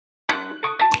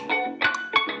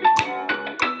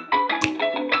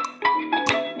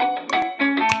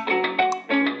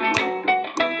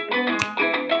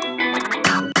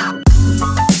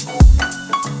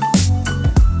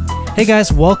Hey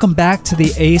guys, welcome back to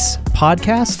the ACE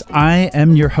podcast. I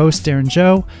am your host, Darren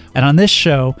Joe, and on this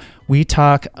show, we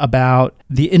talk about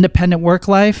the independent work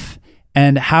life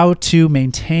and how to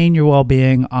maintain your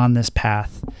well-being on this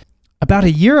path. About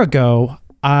a year ago,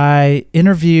 I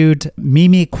interviewed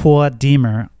Mimi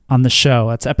Kuo-Deemer on the show.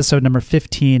 That's episode number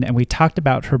 15, and we talked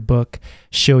about her book,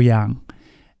 Qigong.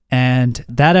 And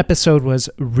that episode was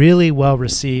really well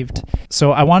received.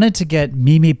 So I wanted to get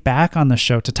Mimi back on the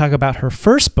show to talk about her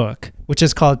first book, which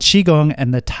is called Qigong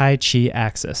and the Tai Chi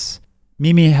Axis.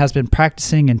 Mimi has been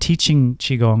practicing and teaching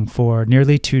Qigong for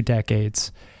nearly 2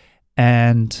 decades.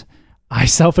 And I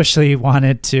selfishly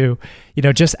wanted to,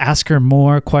 just ask her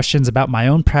more questions about my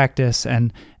own practice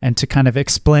and to kind of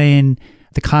explain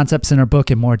the concepts in her book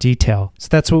in more detail. So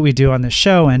that's what we do on this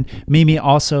show. And Mimi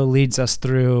also leads us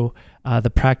through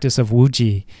the practice of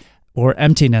Wuji, or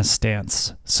emptiness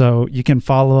stance. So you can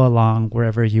follow along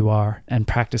wherever you are and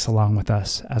practice along with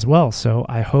us as well. So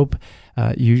I hope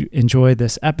you enjoy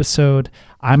this episode.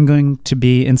 I'm going to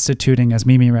be instituting, as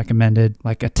Mimi recommended,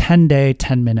 like a 10-day,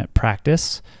 10-minute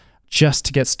practice just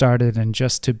to get started and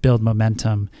just to build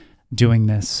momentum doing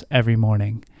this every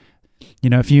morning.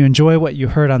 If you enjoy what you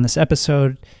heard on this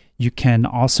episode, you can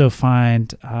also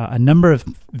find a number of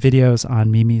videos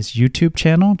on Mimi's YouTube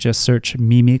channel. Just search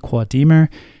Mimi Kuo-Deemer,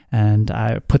 and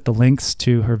I put the links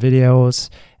to her videos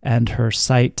and her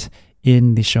site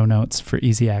in the show notes for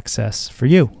easy access for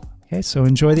you. Okay, so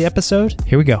enjoy the episode.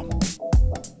 Here we go.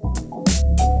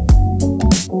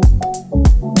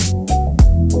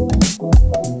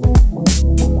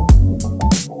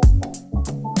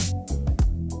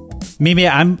 Mimi,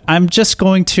 I'm just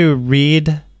going to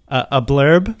read a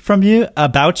blurb from you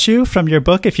about you from your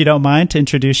book, if you don't mind, to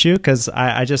introduce you, because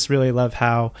I just really love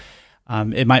how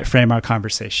it might frame our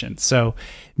conversation. So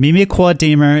Mimi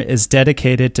Kuo-Deemer is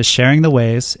dedicated to sharing the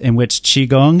ways in which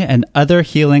Qigong and other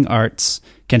healing arts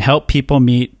can help people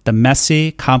meet the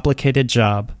messy, complicated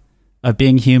job of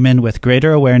being human with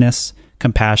greater awareness,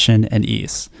 compassion, and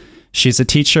ease. She's a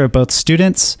teacher of both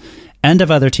students and of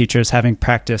other teachers, having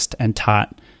practiced and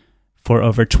taught for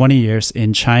over 20 years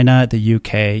in China, the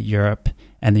UK, Europe,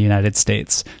 and the United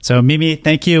States. So Mimi,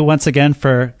 thank you once again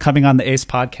for coming on the ACE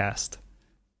podcast.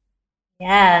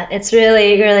 Yeah, it's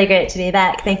really, really great to be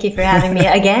back. Thank you for having me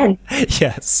again.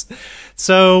 Yes.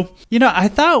 So, I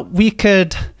thought we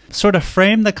could sort of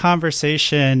frame the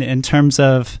conversation in terms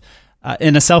of,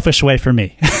 in a selfish way for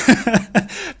me,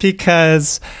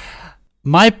 because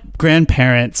my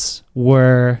grandparents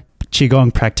were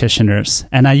Qigong practitioners,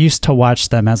 and I used to watch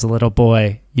them as a little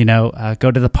boy,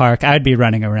 go to the park. I'd be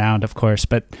running around, of course,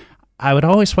 but I would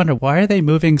always wonder, why are they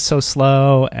moving so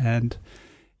slow? And,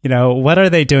 what are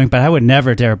they doing? But I would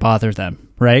never dare bother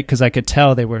them, right? Because I could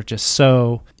tell they were just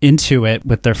so into it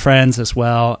with their friends as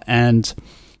well. And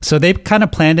so they kind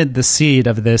of planted the seed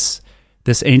of this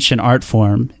ancient art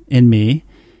form in me.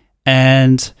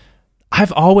 And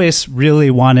I've always really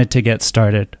wanted to get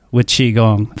started with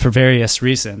Qigong for various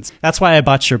reasons. That's why I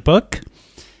bought your book.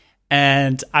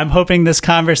 And I'm hoping this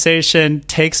conversation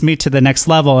takes me to the next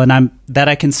level, and that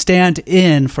I can stand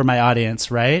in for my audience,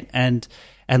 right? And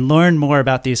learn more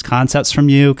about these concepts from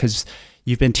you, because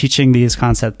you've been teaching these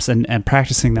concepts and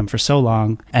practicing them for so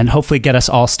long, and hopefully get us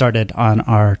all started on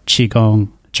our Qigong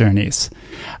journeys.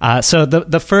 So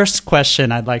the first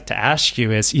question I'd like to ask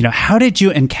you is, how did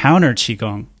you encounter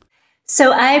Qigong?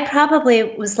 So I probably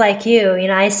was like you.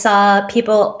 I saw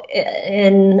people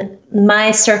in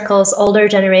my circles, older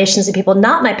generations of people,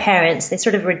 not my parents. They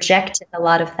sort of rejected a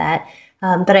lot of that.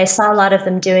 But I saw a lot of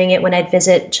them doing it when I'd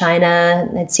visit China.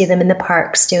 I'd see them in the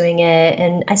parks doing it.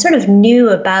 And I sort of knew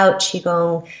about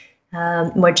Qigong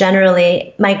more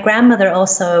generally. My grandmother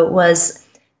also was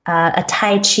a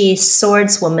Tai Chi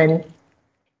swordswoman,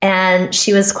 and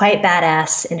she was quite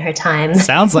badass in her time.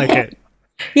 Sounds like it.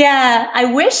 Yeah, I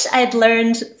wish I'd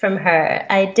learned from her.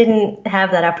 I didn't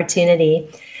have that opportunity.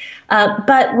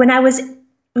 But when I was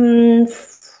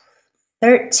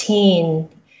 13,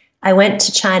 I went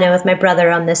to China with my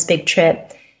brother on this big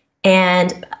trip,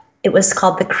 and it was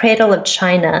called the Cradle of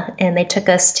China. And they took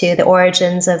us to the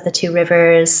origins of the 2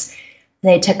 rivers.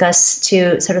 They took us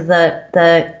to sort of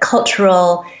the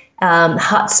cultural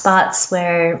hotspots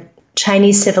where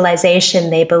Chinese civilization,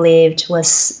 they believed,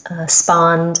 was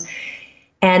spawned.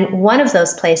 And one of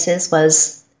those places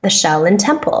was the Shaolin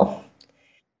Temple.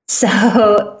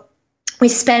 So we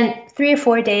spent 3 or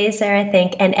 4 days there, I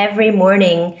think, and every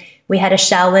morning we had a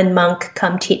Shaolin monk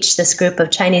come teach this group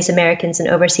of Chinese Americans and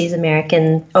overseas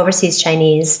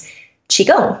Chinese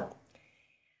Qigong.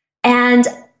 And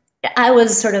I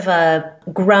was sort of a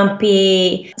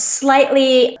grumpy,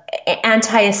 slightly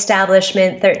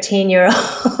anti-establishment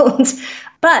 13-year-old.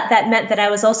 But that meant that I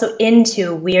was also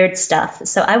into weird stuff.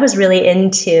 So I was really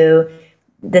into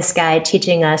this guy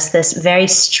teaching us this very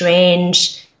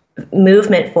strange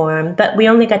movement form, but we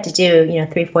only got to do,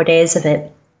 3-4 days of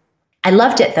it. I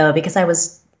loved it though, because I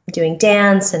was doing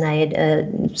dance and I had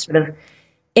a sort of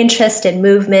interest in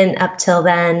movement up till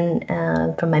then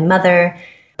from my mother.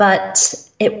 But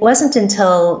it wasn't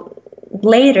until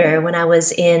later when I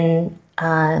was in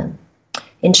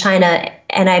China,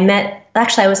 and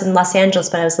I was in Los Angeles,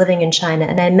 but I was living in China,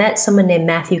 and I met someone named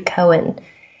Matthew Cohen.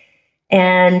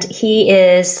 And he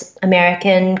is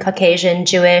American, Caucasian,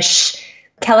 Jewish,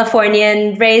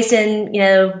 Californian, raised in,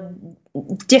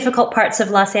 difficult parts of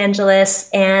Los Angeles.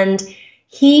 And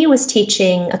he was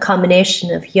teaching a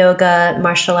combination of yoga,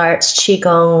 martial arts,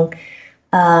 Qigong.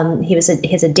 He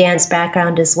has a dance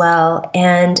background as well.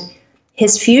 And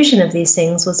his fusion of these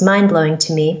things was mind-blowing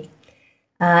to me.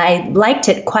 I liked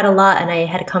it quite a lot, and I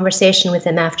had a conversation with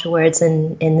him afterwards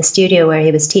in the studio where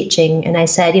he was teaching. And I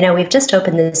said, we've just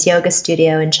opened this yoga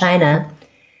studio in China.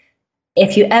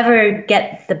 If you ever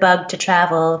get the bug to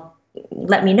travel,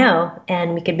 let me know,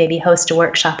 and we could maybe host a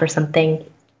workshop or something.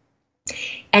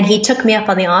 And he took me up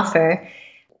on the offer,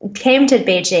 came to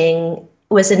Beijing,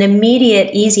 was an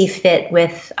immediate, easy fit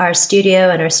with our studio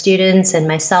and our students and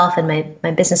myself and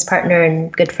my business partner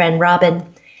and good friend, Robin.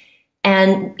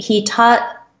 And he taught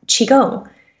Qigong,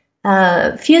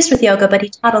 fused with yoga, but he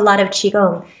taught a lot of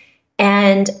Qigong.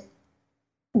 And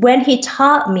when he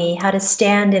taught me how to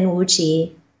stand in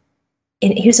Wuji,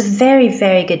 and he was a very,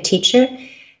 very good teacher,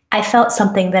 I felt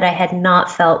something that I had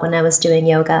not felt when I was doing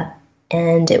yoga.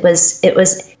 And it was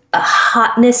a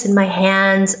hotness in my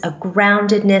hands, a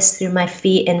groundedness through my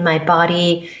feet and my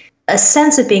body, a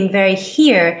sense of being very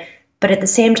here, but at the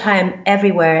same time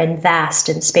everywhere and vast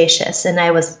and spacious. And I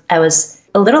was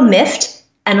a little miffed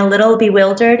and a little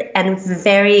bewildered and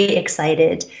very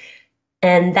excited.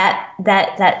 And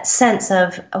that sense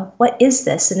of, oh, what is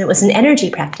this? And it was an energy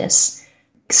practice,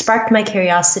 sparked my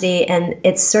curiosity, and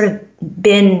it's sort of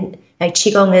been, like,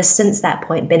 Qigong has since that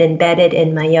point been embedded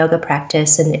in my yoga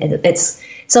practice, and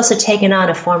it's also taken on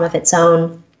a form of its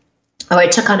own, or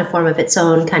it took on a form of its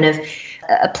own kind of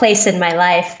a place in my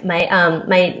life. My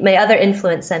other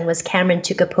influence then was Cameron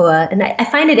Tukapua, and I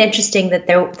find it interesting that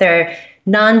there are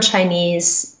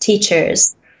non-Chinese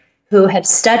teachers who have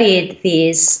studied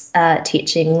these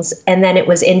teachings, and then it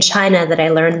was in China that I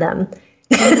learned them.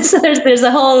 So there's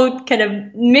a whole kind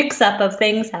of mix-up of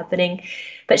things happening.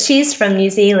 But she's from New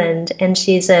Zealand, and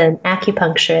she's an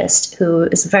acupuncturist who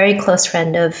is a very close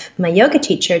friend of my yoga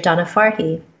teacher, Donna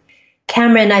Farhi.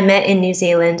 Cameron I met in New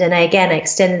Zealand, and I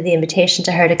extended the invitation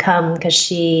to her to come because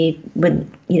she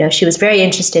was very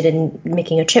interested in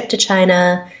making a trip to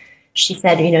China. She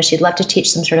said, she'd love to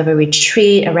teach some sort of a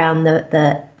retreat around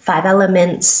the 5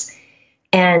 elements.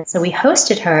 And so we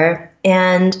hosted her,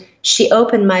 and she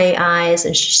opened my eyes,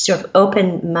 and she sort of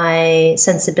opened my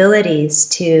sensibilities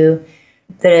to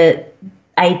the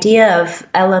idea of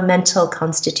elemental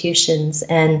constitutions,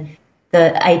 and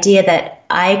the idea that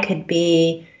I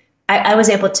was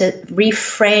able to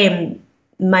reframe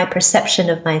my perception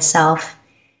of myself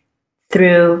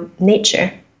through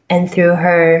nature and through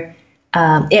her,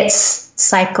 its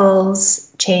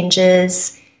cycles,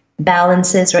 changes,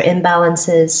 balances or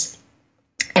imbalances.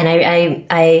 And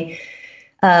I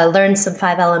learned some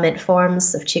 5 element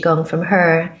forms of Qigong from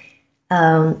her.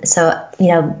 So,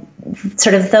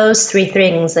 sort of those 3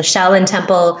 things, the Shaolin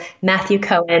Temple, Matthew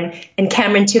Cohen, and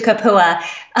Cameron Tukapua,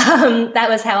 that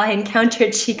was how I encountered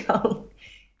Qigong.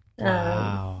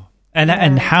 Wow.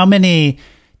 And how many,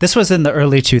 this was in the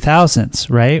early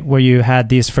 2000s, right? Where you had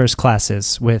these first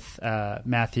classes with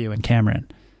Matthew and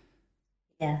Cameron.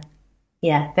 Yeah.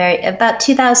 About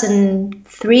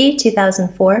 2003,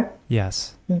 2004.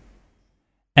 Yes. Mm.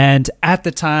 And at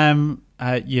the time,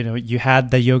 you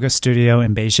had the yoga studio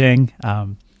in Beijing,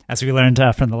 as we learned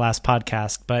from the last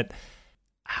podcast. But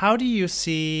how do you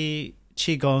see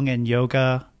Qigong and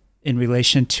yoga in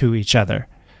relation to each other?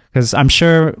 Because I'm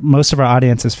sure most of our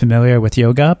audience is familiar with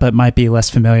yoga, but might be less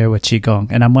familiar with Qigong.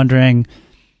 And I'm wondering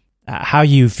how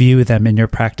you view them in your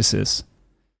practices.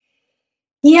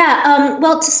 Yeah,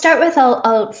 well, to start with,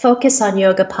 I'll focus on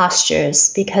yoga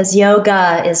postures, because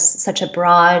yoga is such a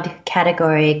broad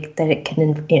category that it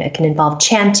can involve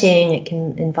chanting, it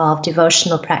can involve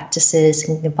devotional practices, it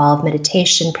can involve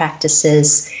meditation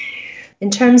practices. In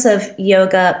terms of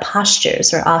yoga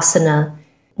postures, or asana,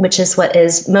 which is what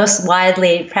is most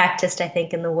widely practiced, I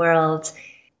think, in the world,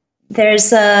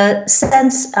 there's a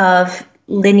sense of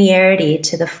linearity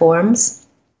to the forms,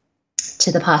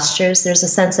 to the postures. There's a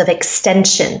sense of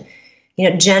extension.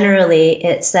 Generally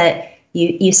it's that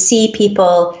you see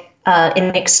people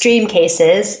in extreme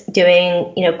cases,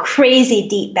 doing, crazy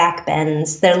deep back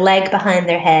bends, their leg behind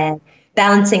their head,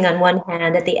 balancing on one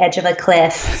hand at the edge of a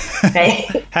cliff,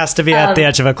 right? Has to be at the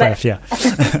edge of a cliff, yeah.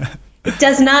 It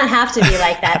does not have to be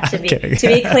like that, to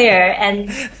be clear. And,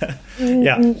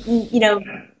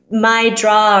 my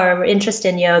draw or interest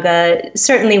in yoga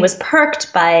certainly was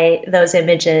perked by those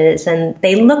images, and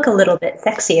they look a little bit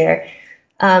sexier.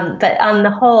 But on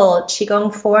the whole,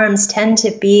 Qigong forms tend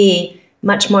to be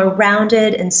much more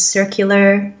rounded and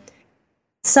circular.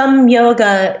 Some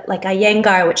yoga, like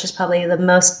Iyengar, which is probably the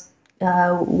most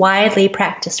widely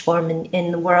practiced form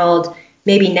in the world,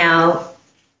 maybe now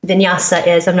Vinyasa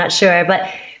is, I'm not sure, but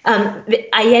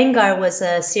Iyengar was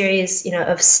a series,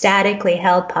 of statically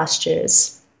held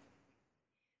postures.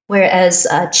 Whereas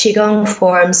Qigong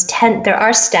forms there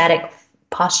are static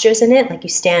postures in it, like you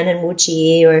stand in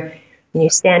Wuji or you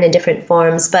stand in different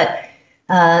forms, but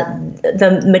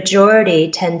the majority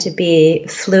tend to be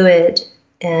fluid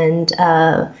and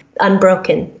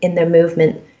unbroken in their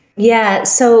movement. Yeah,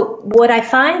 so what I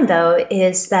find, though,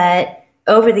 is that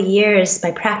over the years,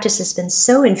 my practice has been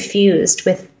so infused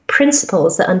with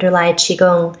principles that underlie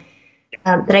Qigong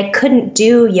that I couldn't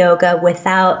do yoga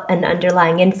without an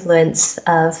underlying influence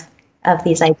of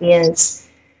these ideas.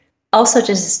 Also,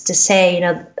 just to say,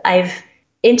 I've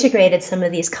integrated some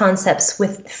of these concepts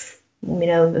with,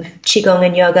 Qigong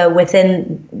and yoga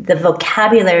within the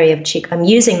vocabulary of Qigong. I'm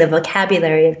using the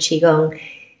vocabulary of Qigong.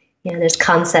 There's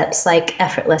concepts like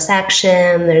effortless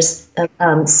action, there's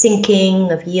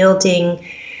sinking, of yielding,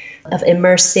 of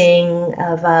immersing,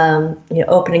 of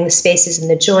opening the spaces in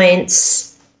the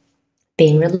joints,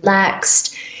 being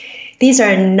relaxed. These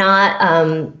are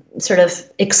not sort of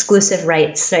exclusive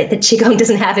rights, right? The Qigong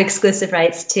doesn't have exclusive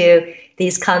rights to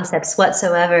these concepts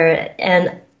whatsoever.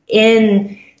 And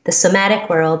in the somatic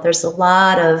world, there's a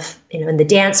lot of, in the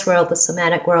dance world, the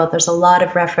somatic world, there's a lot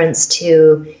of reference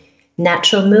to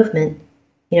natural movement.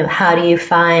 How do you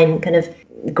find kind of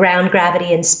ground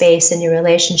gravity and space in your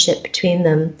relationship between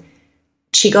them?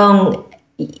 Qigong,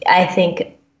 I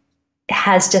think,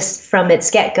 has just from its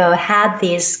get-go had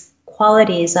these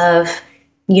qualities of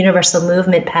universal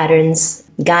movement patterns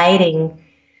guiding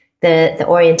the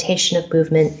orientation of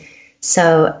movement.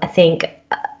 So I think,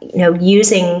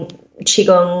 using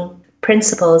Qigong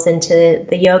principles into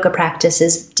the yoga practice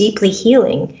is deeply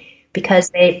healing because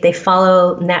they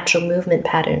follow natural movement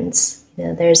patterns.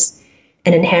 There's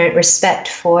an inherent respect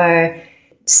for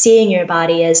seeing your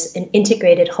body as an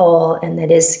integrated whole, and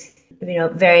that is,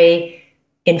 very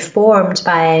informed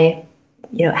by,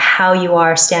 how you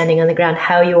are standing on the ground,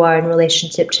 how you are in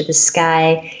relationship to the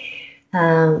sky,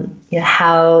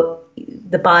 how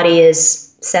the body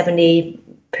is 70%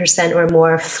 or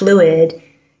more fluid,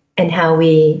 and how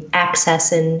we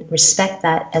access and respect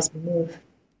that as we move.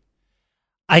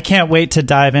 I can't wait to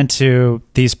dive into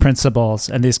these principles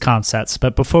and these concepts.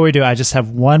 But before we do, I just have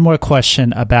one more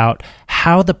question about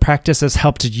how the practice has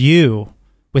helped you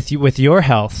with your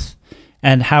health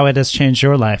and how it has changed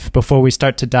your life before we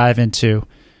start to dive into,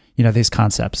 these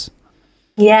concepts.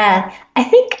 Yeah, I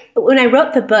think when I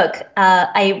wrote the book,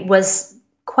 I was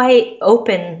quite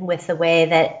open with the way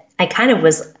that I kind of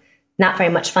was not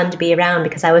very much fun to be around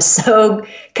because I was so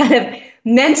kind of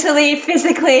mentally,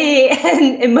 physically,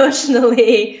 and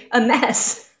emotionally a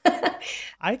mess.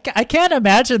 I can't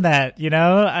imagine that,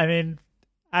 I mean,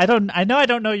 I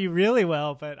don't know you really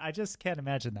well, but I just can't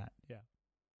imagine that. Yeah.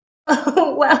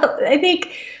 Oh, well, I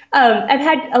think I've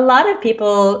had a lot of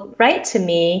people write to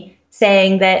me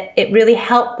saying that it really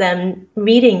helped them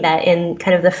reading that in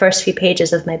kind of the first few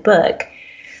pages of my book.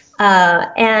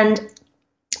 And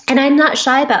I'm not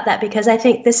shy about that because I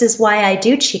think this is why I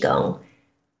do Qigong.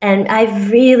 And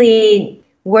I've really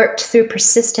worked through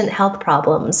persistent health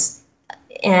problems.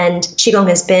 And Qigong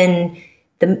has been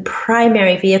the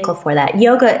primary vehicle for that.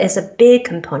 Yoga is a big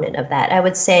component of that. I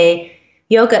would say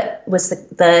yoga was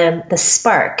the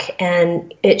spark,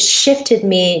 and it shifted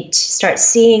me to start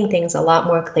seeing things a lot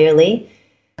more clearly.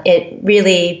 It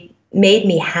really made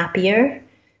me happier,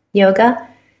 yoga.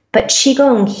 But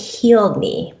Qigong healed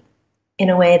me in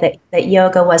a way that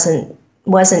yoga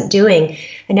wasn't doing.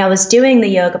 And I was doing the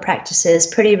yoga practices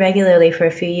pretty regularly for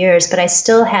a few years, but I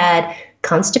still had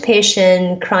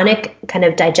constipation, chronic kind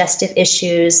of digestive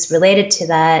issues related to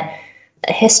that,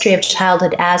 a history of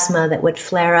childhood asthma that would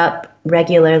flare up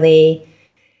regularly,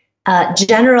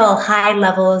 general high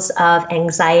levels of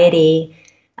anxiety.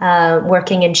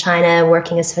 Working in China,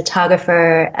 working as a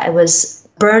photographer, I was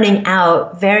burning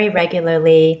out very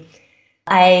regularly.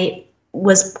 I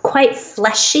was quite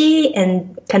fleshy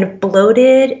and kind of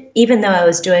bloated, even though I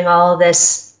was doing all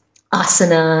this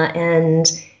asana and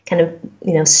kind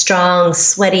of, strong,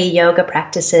 sweaty yoga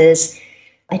practices,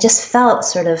 I just felt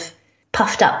sort of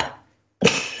puffed up.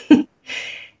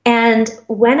 And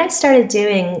when I started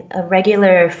doing a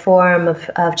regular form of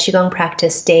Qigong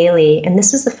practice daily, and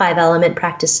this was the 5 element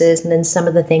practices and then some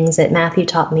of the things that Matthew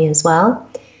taught me as well,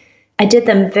 I did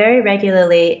them very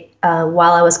regularly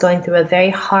while I was going through a very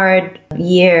hard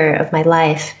year of my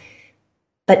life.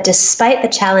 But despite the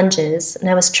challenges,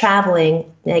 and I was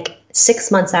traveling, like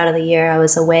 6 months out of the year, I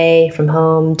was away from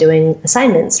home doing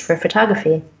assignments for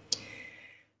photography.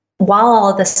 While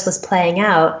all of this was playing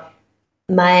out,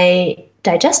 my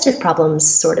digestive problems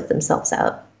sorted themselves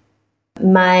out.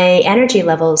 My energy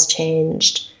levels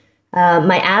changed.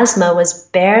 My asthma was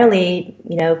barely,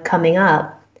 coming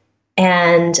up.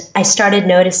 And I started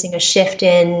noticing a shift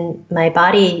in my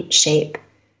body shape.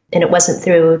 And it wasn't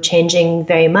through changing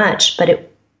very much,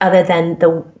 but other than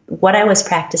what I was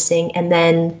practicing, and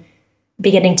then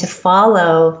beginning to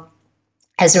follow,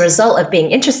 as a result of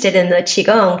being interested in the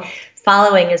Qigong,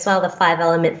 following as well the 5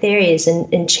 element theories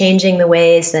and changing the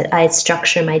ways that I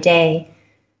structure my day,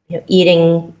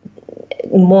 eating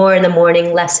more in the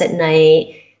morning, less at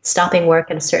night, stopping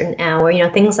work at a certain hour,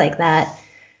 things like that.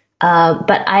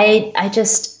 But I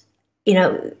just,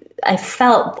 I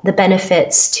felt the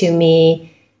benefits to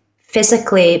me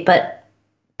physically, but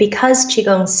because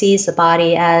Qigong sees the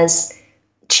body as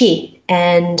Qi,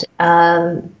 and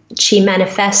Qi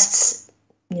manifests,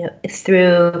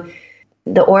 through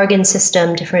the organ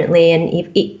system differently,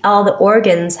 and all the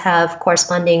organs have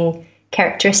corresponding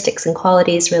characteristics and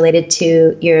qualities related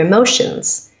to your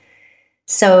emotions.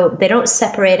 So they don't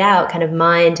separate out kind of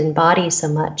mind and body so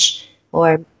much,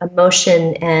 or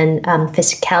emotion and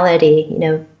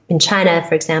physicality. In China,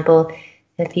 for example,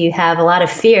 if you have a lot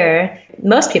of fear,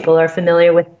 most people are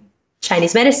familiar with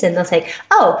Chinese medicine. They'll say,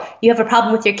 "Oh, you have a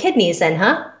problem with your kidneys then,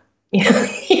 huh?"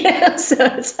 So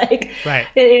it's like,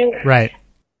 right.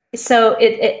 So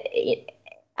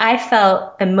I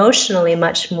felt emotionally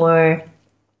much more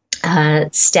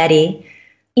steady.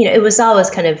 It was always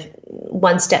kind of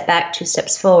 1 step back, 2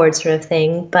 steps forward sort of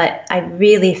thing, but I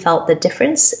really felt the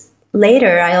difference.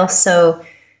 Later, I also,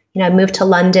 I moved to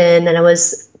London, and I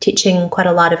was teaching quite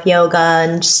a lot of yoga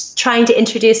and just trying to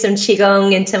introduce some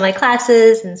Qigong into my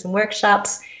classes and some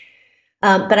workshops.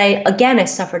 But I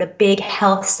suffered a big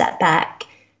health setback.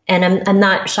 And I'm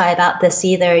not shy about this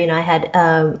either. I had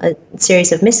a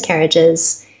series of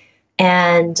miscarriages,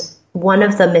 and one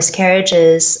of the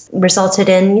miscarriages resulted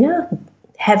in,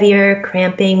 heavier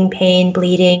cramping, pain,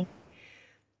 bleeding.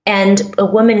 And a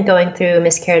woman going through a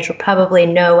miscarriage will probably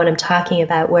know what I'm talking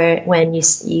about, when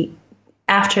you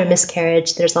after a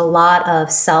miscarriage, there's a lot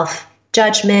of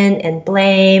self-judgment and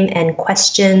blame and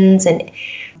questions and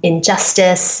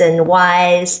injustice and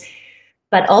whys,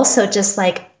 but also just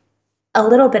like a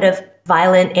little bit of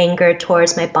violent anger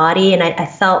towards my body. And I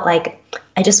felt like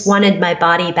I just wanted my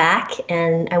body back,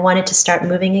 and I wanted to start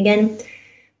moving again.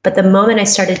 But the moment I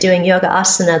started doing yoga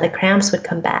asana, the cramps would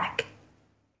come back.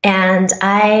 And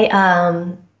I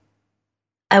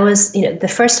was, the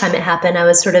first time it happened, I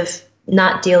was sort of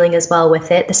not dealing as well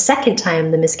with it. The second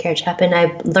time the miscarriage happened,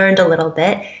 I learned a little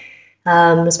bit,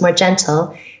 was more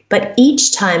gentle. But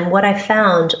each time what I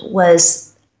found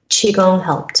was Qigong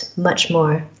helped much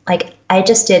more. Like, I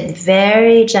just did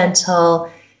very gentle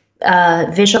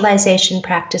visualization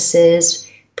practices,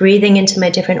 breathing into my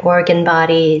different organ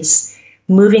bodies,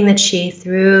 moving the Qi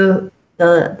through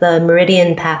the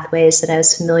meridian pathways that I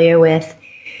was familiar with.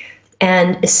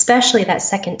 And especially that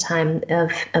second time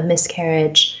of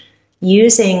miscarriage,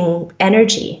 using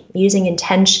energy, using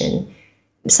intention,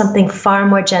 something far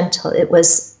more gentle. It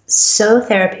was so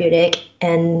therapeutic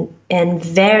and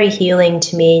very healing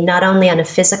to me, not only on a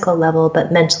physical level,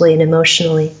 but mentally and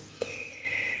emotionally.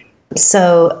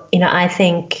 So, I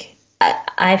think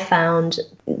I found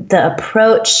the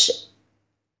approach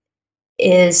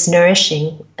is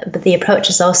nourishing, but the approach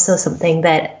is also something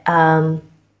that,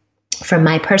 from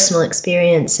my personal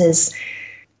experience, is,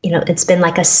 it's been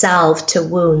like a salve to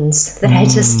wounds that I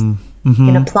just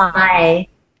can apply.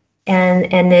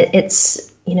 And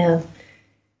it's,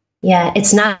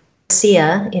 it's not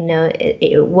panacea,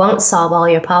 it won't solve all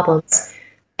your problems.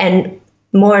 And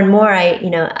more,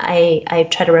 I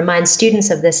try to remind students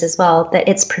of this as well, that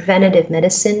it's preventative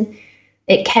medicine.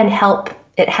 It can help.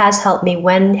 It has helped me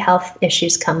when health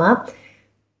issues come up.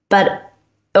 But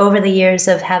over the years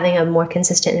of having a more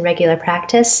consistent and regular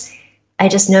practice, I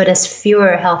just noticed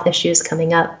fewer health issues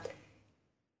coming up.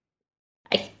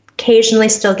 I occasionally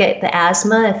still get the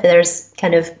asthma if there's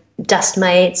kind of dust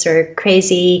mites or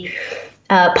crazy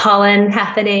pollen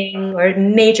happening or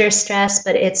major stress,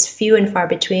 but it's few and far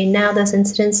between now, those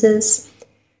incidences.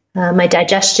 My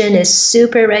digestion is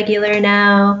super regular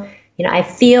now. I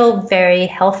feel very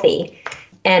healthy.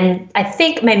 And I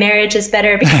think my marriage is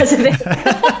better because of it.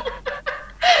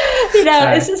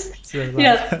 It's just,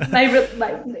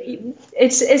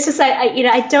 it's just,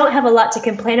 I don't have a lot to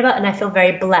complain about, and I feel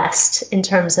very blessed in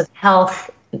terms of health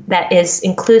that is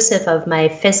inclusive of my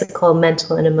physical,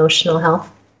 mental, and emotional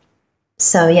health.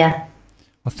 So, yeah.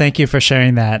 Well, thank you for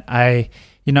sharing that. I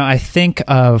think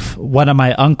of one of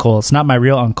my uncles, not my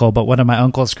real uncle, but one of my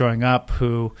uncles growing up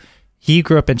he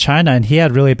grew up in China, and he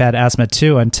had really bad asthma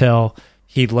too until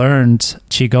he learned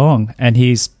Qigong, and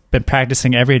he's been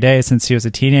practicing every day since he was a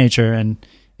teenager, and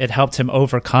it helped him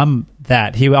overcome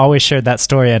that. He always shared that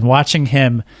story, and watching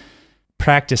him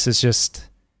practice is just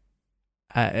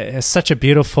it's such a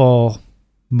beautiful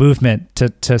movement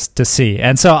to see.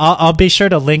 And so I'll be sure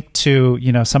to link to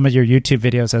some of your YouTube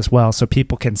videos as well, so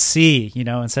people can see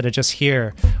instead of just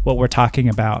hear what we're talking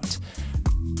about.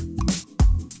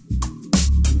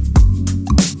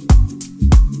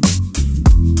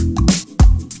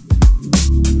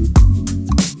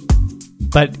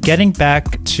 But getting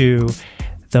back to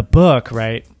the book,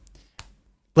 right?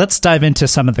 Let's dive into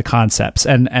some of the concepts,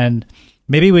 and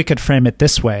maybe we could frame it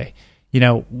this way.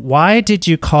 Why did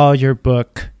you call your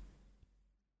book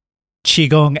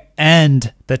Qigong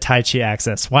and the Tai Chi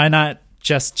Axis? Why not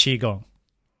just Qigong?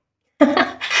 There's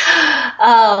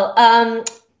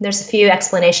a few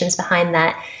explanations behind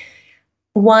that.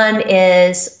 One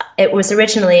is it was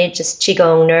originally just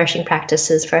Qigong, nourishing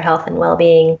practices for health and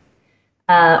well-being,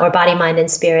 or body, mind, and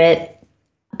spirit.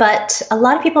 But a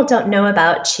lot of people don't know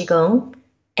about Qigong,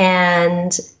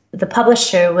 and the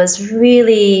publisher was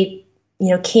really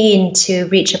keen to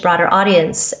reach a broader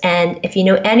audience. And if you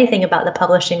know anything about the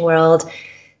publishing world,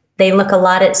 they look a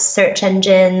lot at search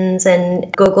engines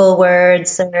and Google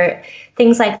words or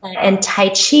things like that. And Tai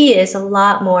Chi is a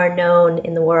lot more known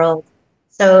in the world.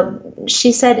 So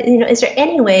she said, is there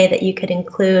any way that you could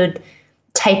include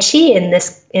Tai Chi in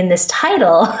this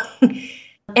title?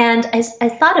 And I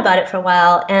thought about it for a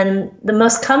while, and the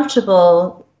most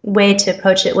comfortable way to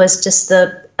approach it was just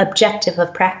the objective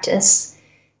of practice,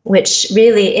 which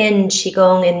really in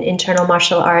Qigong and internal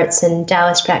martial arts and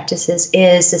Taoist practices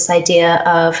is this idea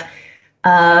of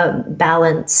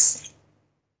balance.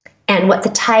 And what the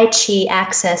Tai Chi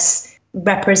Axis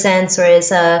represents, or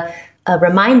is a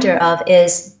reminder of,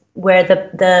 is where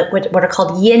what are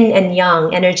called yin and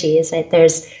yang energies. Right?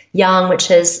 There's yang, which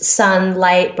is sun,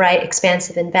 light, bright,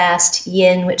 expansive, and vast.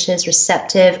 Yin, which is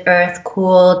receptive, earth,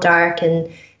 cool, dark, and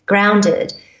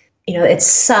grounded. It's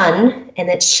sun and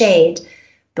it's shade.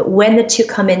 But when the two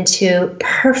come into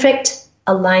perfect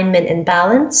alignment and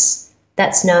balance,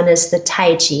 that's known as the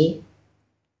Tai Chi,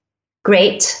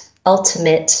 great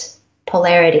ultimate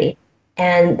polarity.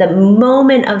 And the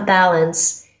moment of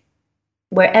balance,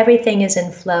 where everything is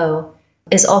in flow,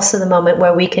 is also the moment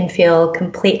where we can feel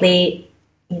completely,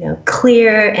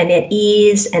 clear and at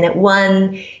ease and at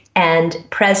one and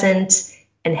present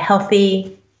and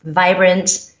healthy,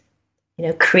 vibrant,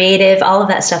 creative. All of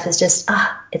that stuff is just,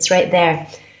 it's right there.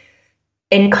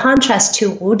 In contrast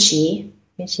to Wuji,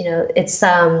 which,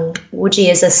 Wuji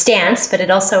is a stance, but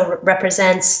it also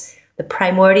represents the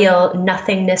primordial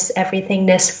nothingness,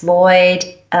 everythingness, void,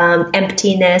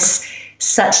 emptiness,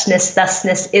 suchness,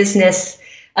 thusness, isness.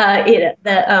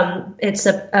 It's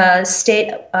a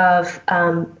state of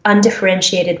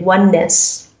undifferentiated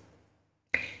oneness.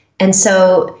 And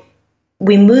so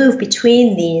we move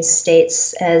between these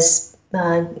states as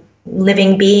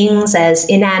living beings, as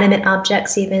inanimate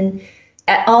objects even.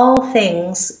 All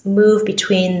things move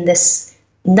between this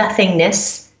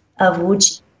nothingness of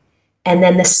Wuji and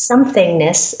then the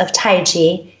somethingness of Tai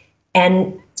Chi.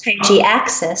 And Tai Chi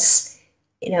Axis,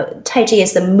 Tai Chi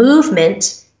is the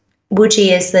movement.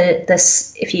 Wuji is the,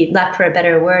 if you lack for a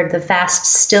better word, the vast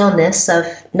stillness of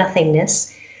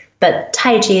nothingness. But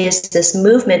Tai Chi is this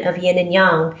movement of yin and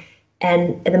yang.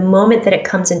 And the moment that it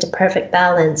comes into perfect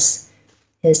balance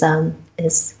is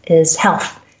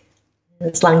health,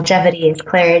 is longevity, is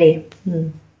clarity.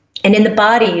 And in the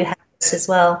body, you have this as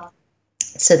well.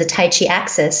 So the Tai Chi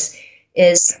Axis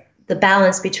is the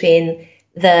balance between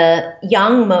the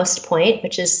yang-most point,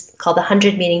 which is called the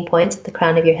 100 meeting points at the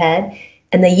crown of your head,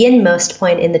 and the yin-most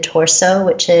point in the torso,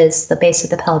 which is the base of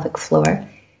the pelvic floor.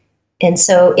 And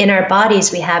so in our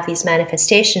bodies, we have these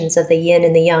manifestations of the yin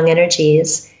and the yang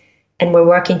energies, and we're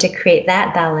working to create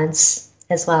that balance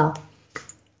as well.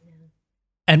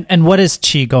 And what is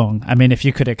Qigong? I mean, if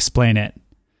you could explain it.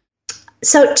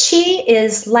 So Qi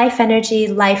is life energy,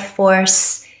 life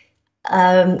force.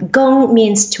 Gong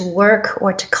means to work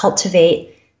or to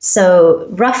cultivate. So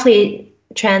roughly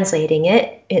translating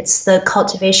it, it's the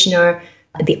cultivation or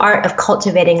the art of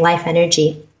cultivating life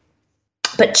energy.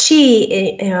 But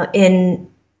qi, in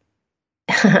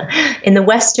in the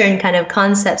Western kind of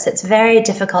concepts, it's very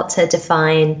difficult to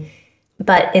define.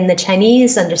 But in the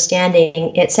Chinese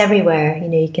understanding, it's everywhere.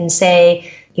 You can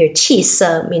say your qi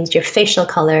se means your facial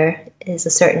color is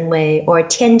a certain way, or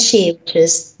tian qi, which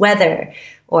is weather,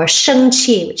 or sheng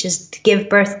qi, which is to give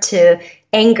birth to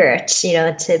anger,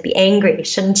 to be angry,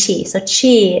 sheng qi. So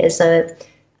qi is a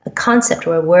concept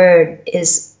or a word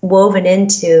is woven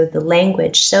into the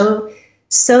language so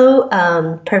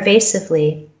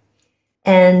pervasively.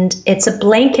 And it's a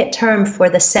blanket term for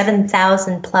the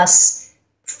 7,000 plus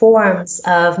forms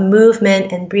of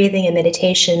movement and breathing and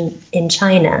meditation in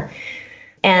China.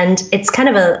 And it's kind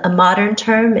of a modern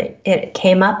term. It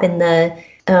came up in the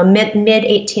mid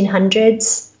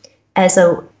 1800s as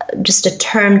just a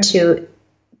term to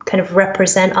kind of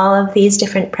represent all of these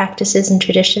different practices and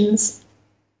traditions.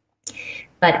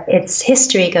 But its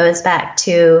history goes back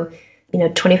to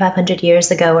 2,500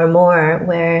 years ago or more,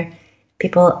 where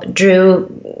people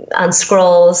drew on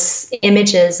scrolls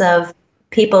images of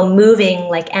people moving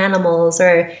like animals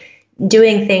or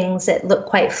doing things that look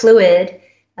quite fluid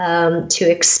to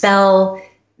expel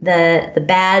the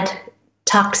bad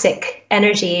toxic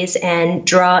energies and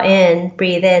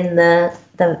breathe in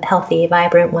the healthy,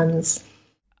 vibrant ones.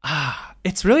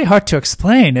 It's really hard to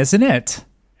explain, isn't it?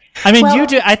 I mean,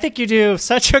 I think you do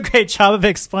such a great job of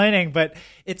explaining, but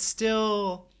it's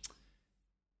still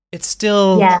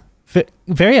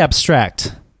very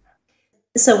abstract.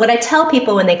 So what I tell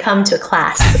people when they come to a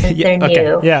class and they're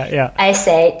new, I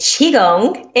say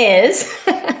Qigong is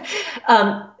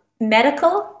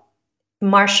medical,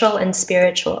 martial, and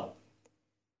spiritual.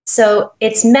 So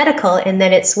it's medical in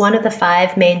that it's one of the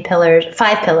five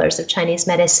pillars of Chinese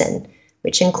medicine,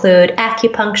 which include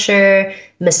acupuncture,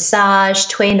 massage,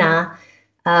 tuina,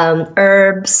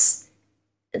 herbs,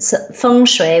 feng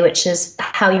shui, which is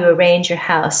how you arrange your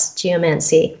house,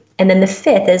 geomancy. And then the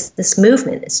fifth is this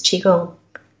movement, is Qigong.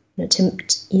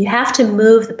 You have to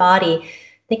move the body. I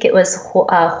think it was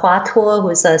Hua Tuo,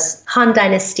 who's a Han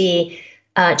Dynasty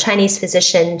Chinese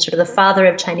physician, sort of the father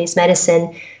of Chinese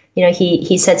medicine.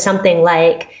 He said something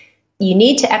like, you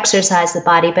need to exercise the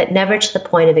body, but never to the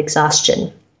point of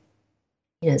exhaustion.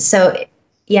 So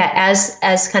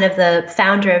as kind of the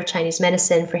founder of Chinese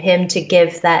medicine, for him to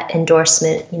give that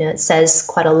endorsement, it says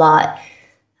quite a lot,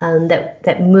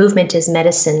 that movement is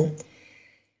medicine.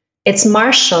 It's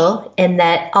martial in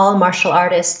that all martial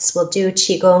artists will do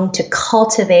Qigong to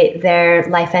cultivate their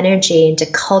life energy and to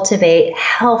cultivate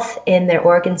health in their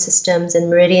organ systems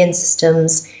and meridian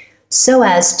systems so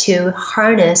as to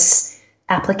harness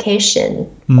application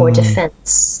or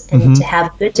defense. And to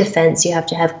have good defense, you have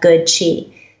to have good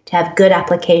Qi. To have good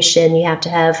application, you have to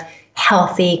have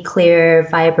healthy, clear,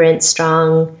 vibrant,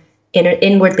 strong,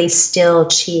 inwardly still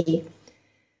Qi.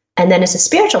 And then as a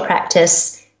spiritual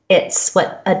practice, it's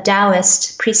what a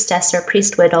Taoist priestess or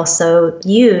priest would also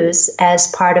use as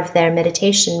part of their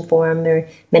meditation form or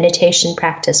meditation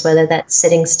practice, whether that's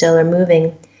sitting still or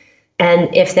moving.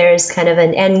 And if there's kind of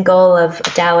an end goal of a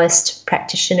Taoist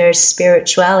practitioner's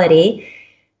spirituality,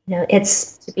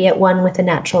 it's to be at one with the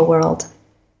natural world.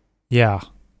 Yeah.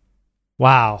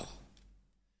 Wow.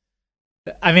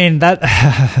 I mean,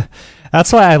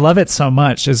 that's why I love it so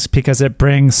much, is because it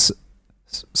brings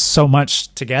so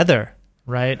much together,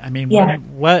 right? I mean,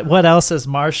 what else is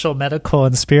martial, medical,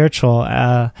 and spiritual?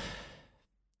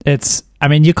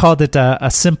 You called it a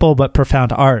simple but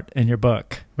profound art in your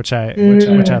book, which I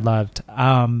loved.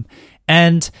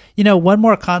 And one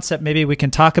more concept maybe we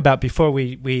can talk about before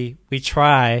we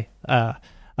try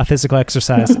a physical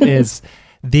exercise is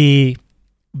the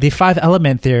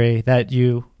 5-element theory that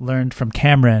you learned from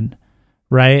Cameron,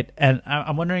 right? And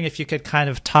I'm wondering if you could kind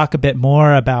of talk a bit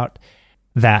more about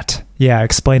that. Yeah,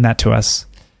 explain that to us.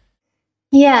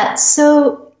 Yeah,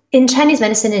 so in Chinese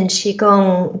medicine and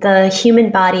Qigong, the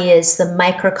human body is the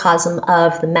microcosm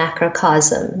of the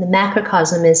macrocosm. The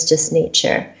macrocosm is just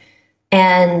nature.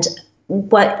 And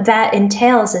what that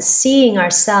entails is seeing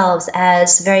ourselves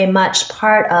as very much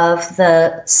part of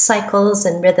the cycles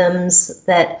and rhythms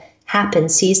that happen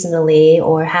seasonally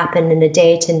or happen in a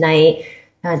day to night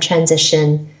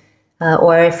transition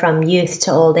or from youth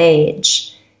to old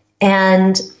age.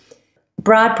 And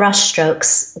broad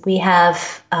brushstrokes, we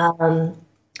have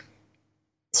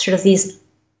sort of these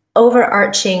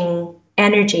overarching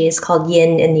energies called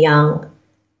yin and yang.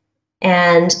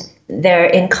 And they're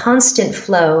in constant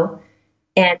flow.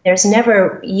 And there's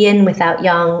never yin without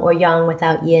yang or yang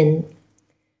without yin.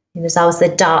 There's always the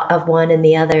dot of one and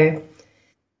the other.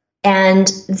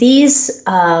 And these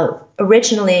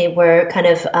originally were kind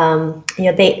of,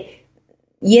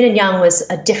 yin and yang was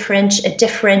a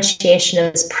differentiation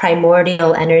of this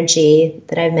primordial energy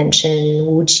that I've mentioned,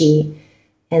 Wuji,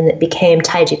 and it became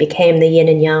Tai Chi, became the yin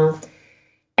and yang.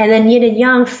 And then yin and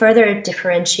yang further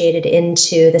differentiated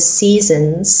into the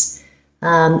seasons,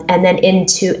 and then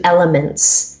into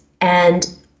elements. And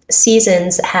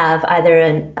seasons have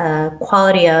either a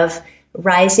quality of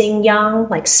rising yang,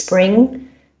 like spring,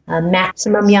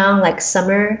 maximum yang, like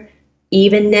summer,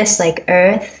 evenness, like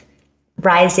earth,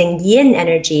 rising yin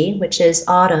energy, which is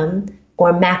autumn,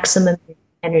 or maximum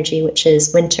energy, which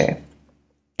is winter.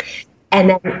 And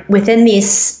then within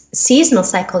these seasonal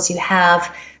cycles, you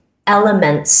have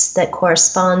elements that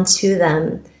correspond to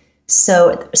them.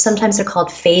 So sometimes they're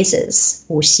called phases,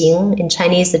 五行. In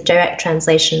Chinese, the direct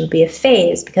translation would be a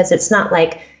phase, because it's not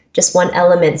like just one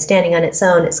element standing on its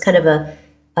own. It's kind of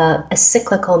a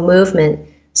cyclical movement.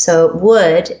 So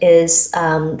wood is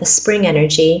the spring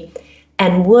energy,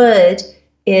 and wood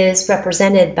is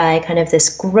represented by kind of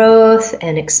this growth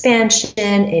and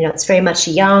expansion. You know, it's very much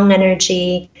yang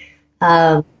energy.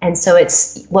 And so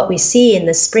it's what we see in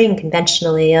the spring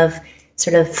conventionally, of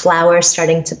sort of flowers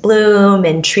starting to bloom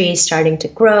and trees starting to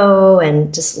grow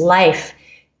and just life.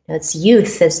 You know, it's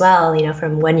youth as well, you know,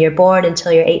 from when you're born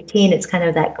until you're 18, it's kind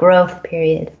of that growth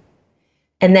period.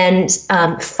 And then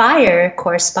fire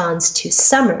corresponds to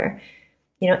summer,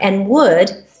 you know, and wood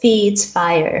feeds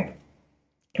fire,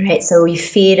 right? So we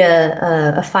feed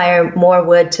a fire more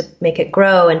wood to make it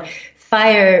grow. And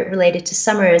fire related to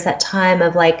summer is that time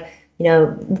of, like, you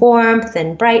know, warmth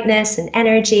and brightness and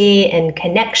energy and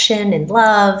connection and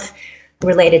love,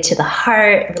 related to the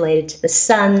heart, related to the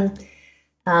sun.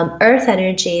 Earth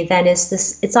energy then is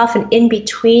this, it's often in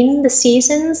between the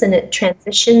seasons and it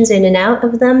transitions in and out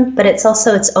of them, but it's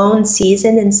also its own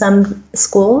season in some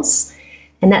schools.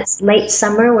 And that's late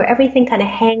summer, where everything kind of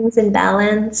hangs in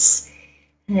balance.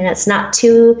 And it's not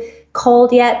too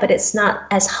cold yet, but it's not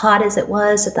as hot as it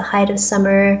was at the height of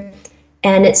summer.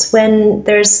 And it's when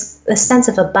there's a sense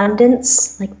of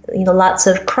abundance, like, you know, lots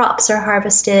of crops are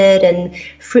harvested and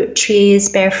fruit trees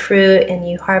bear fruit and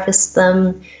you harvest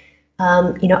them.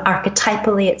 You know,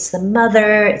 archetypally, it's the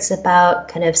mother. It's about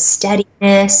kind of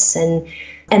steadiness, and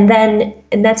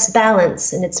that's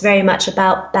balance. And it's very much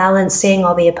about balancing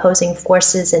all the opposing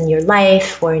forces in your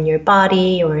life, or in your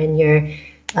body, or in your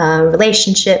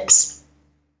relationships.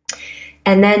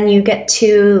 And then you get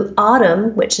to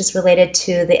autumn, which is related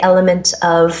to the element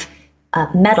of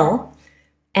metal.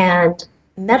 And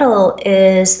metal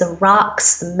is the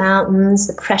rocks, the mountains,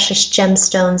 the precious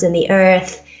gemstones in the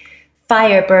earth.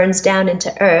 Fire burns down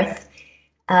into earth,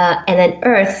 and then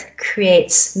earth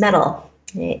creates metal.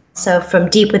 Right? So from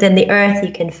deep within the earth,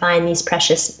 you can find these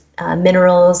precious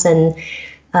minerals and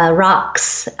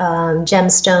rocks,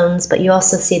 gemstones, but you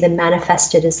also see them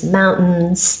manifested as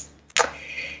mountains.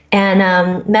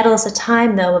 And metal is a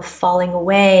time, though, of falling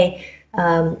away,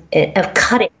 of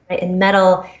cutting. Right? In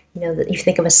metal, you know, you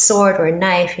think of a sword or a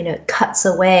knife, you know, it cuts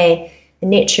away. In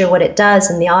nature, what it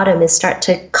does in the autumn is start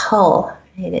to cull.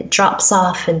 And it drops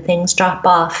off, and things drop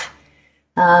off.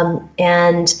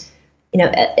 And, you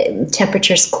know,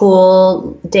 temperature's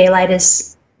cool, daylight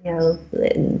is, you know,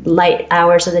 light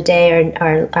hours of the day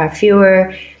are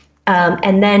fewer.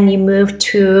 And then you move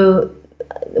to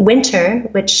winter,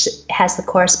 which has the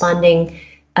corresponding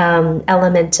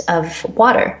element of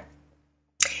water.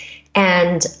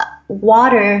 And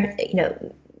water, you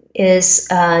know, is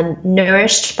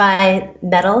nourished by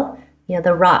metal. You know,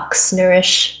 the rocks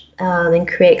nourish and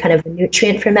create kind of a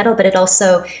nutrient for metal, but it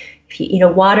also, you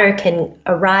know, water can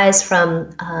arise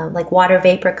from, like water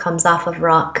vapor comes off of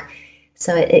rock.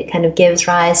 So it kind of gives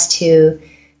rise to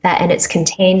that, and it's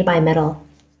contained by metal,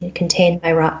 contained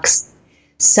by rocks.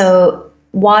 So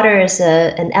water as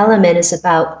an element is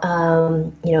about,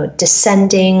 you know,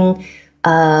 descending,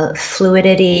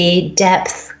 fluidity,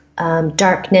 depth,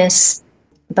 darkness,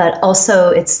 but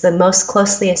also it's the most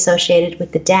closely associated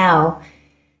with the Tao,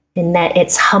 in that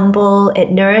it's humble,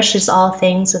 it nourishes all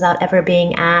things without ever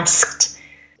being asked.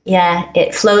 Yeah,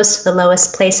 it flows to the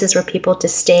lowest places where people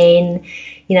disdain,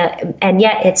 you know, and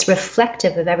yet it's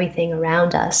reflective of everything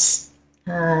around us.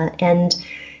 And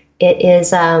it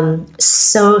is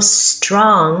so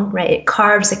strong, right? It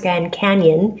carves a Grand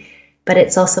Canyon, but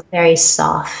it's also very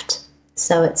soft.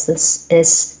 So it's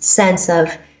this sense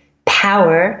of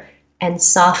power and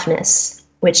softness,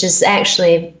 which is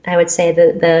actually, I would say,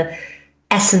 the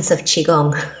essence of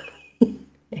Qigong.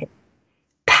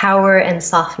 Power and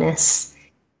softness.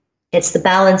 It's the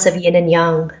balance of yin and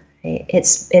yang. Right?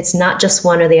 It's not just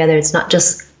one or the other. It's not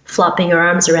just flopping your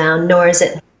arms around, nor is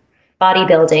it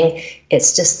bodybuilding.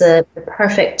 It's just the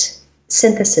perfect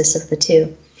synthesis of the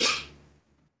two.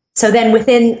 So then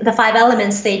within the 5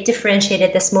 elements, they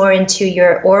differentiated this more into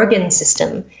your organ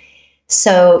system.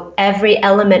 So every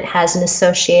element has an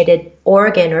associated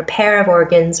organ or pair of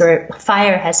organs, or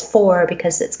fire has 4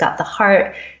 because it's got the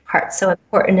heart. Heart's so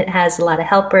important, it has a lot of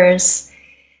helpers.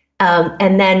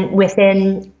 And then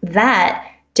within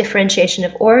that differentiation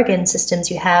of organ systems,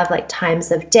 you have like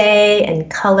times of day and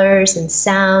colors and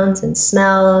sounds and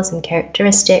smells and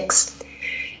characteristics.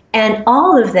 And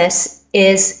all of this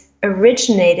is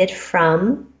originated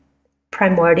from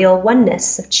primordial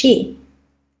oneness of qi.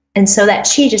 And so that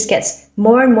qi just gets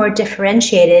more and more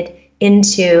differentiated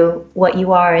into what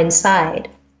you are inside.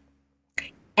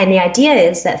 And the idea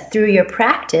is that through your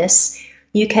practice,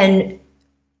 you can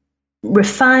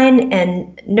refine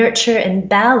and nurture and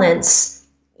balance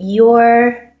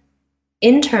your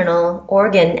internal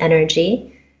organ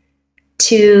energy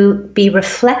to be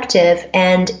reflective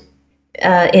and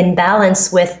in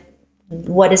balance with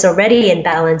what is already in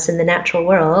balance in the natural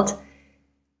world.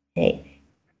 Okay,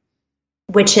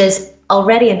 which is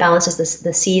already in balance as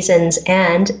the seasons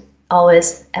and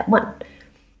always at one.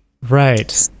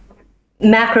 Right.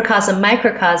 Macrocosm,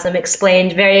 microcosm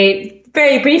explained very,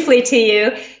 very briefly to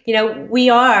you. You know, we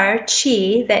are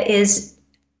qi that is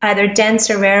either dense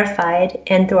or rarefied,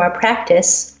 and through our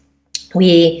practice,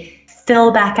 we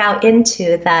fill back out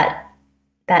into that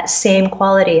same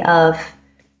quality of,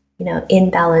 you know,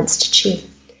 imbalanced qi.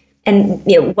 And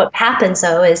you know, what happens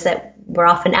though is that we're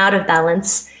often out of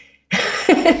balance.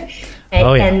 Right?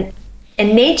 Oh, yeah.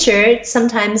 And nature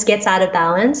sometimes gets out of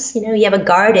balance. You know, you have a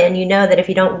garden, you know that if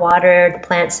you don't water the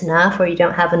plants enough, or you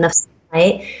don't have enough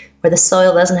sunlight, or the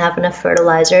soil doesn't have enough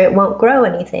fertilizer, it won't grow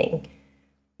anything.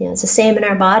 You know, it's the same in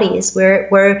our bodies.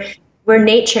 We're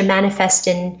nature manifest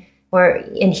in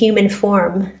human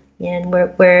form, and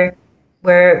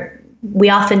we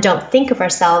often don't think of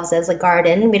ourselves as a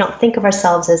garden. We don't think of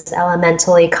ourselves as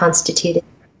elementally constituted.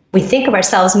 We think of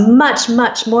ourselves much,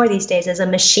 much more these days as a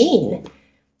machine.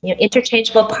 You know,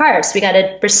 interchangeable parts. We got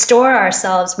to restore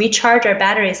ourselves, recharge our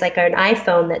batteries like an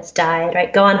iPhone that's died,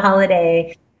 right? Go on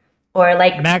holiday, or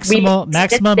like maximum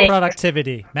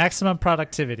productivity. Maximum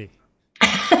productivity.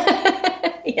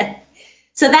 Yeah.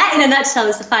 So that, in a nutshell,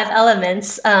 is the 5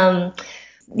 elements.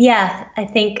 Yeah, I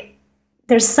think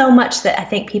there's so much that I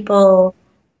think people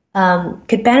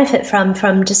could benefit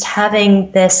from just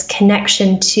having this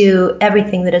connection to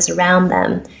everything that is around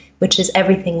them, which is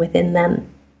everything within them,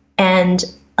 and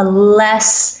a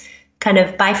less kind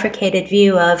of bifurcated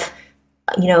view of,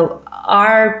 you know,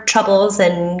 our troubles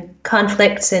and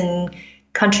conflicts and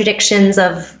contradictions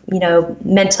of, you know,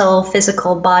 mental,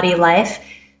 physical, body life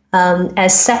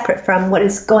as separate from what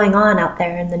is going on out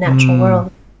there in the natural world.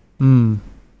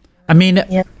 I mean,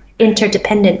 yeah.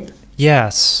 Interdependent.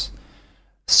 Yes.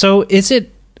 So is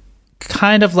it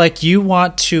kind of like you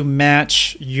want to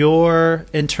match your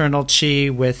internal qi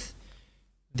with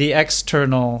the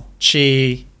external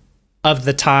qi of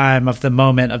the time, of the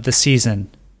moment, of the season,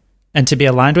 and to be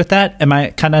aligned with that? Am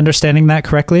I kind of understanding that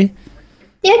correctly?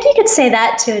 Yeah, you could say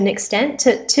that to an extent,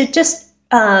 to just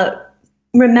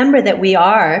remember that we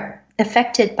are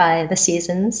affected by the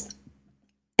seasons,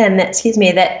 and that,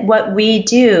 that what we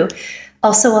do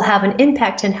also will have an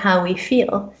impact on how we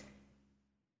feel.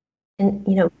 And,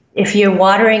 you know, if you're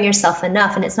watering yourself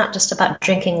enough, and it's not just about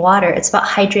drinking water, it's about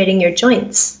hydrating your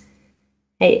joints,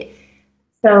 right?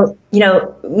 So, you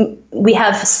know, we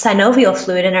have synovial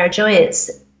fluid in our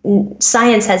joints.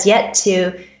 Science has yet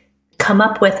to come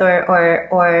up with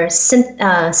or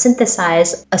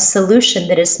synthesize a solution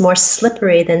that is more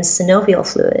slippery than synovial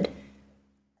fluid.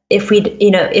 If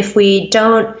we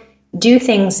don't do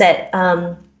things that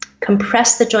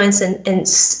compress the joints and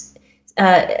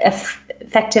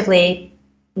effectively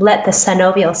let the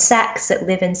synovial sacs that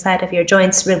live inside of your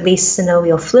joints release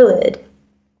synovial fluid.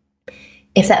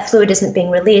 If that fluid isn't being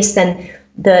released, then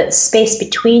the space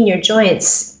between your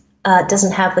joints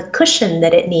doesn't have the cushion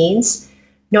that it needs,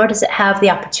 nor does it have the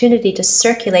opportunity to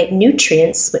circulate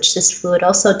nutrients, which this fluid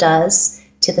also does,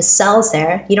 to the cells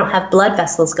there. You don't have blood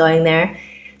vessels going there,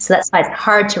 so that's why it's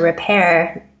hard to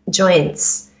repair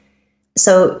joints.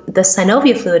 So the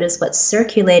synovial fluid is what's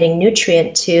circulating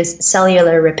nutrient to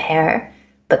cellular repair,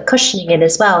 but cushioning it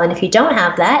as well. And if you don't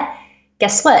have that,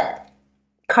 guess what?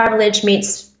 Cartilage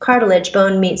meets cartilage,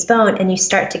 bone meets bone, and you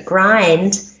start to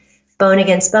grind bone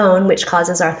against bone, which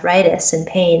causes arthritis and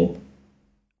pain.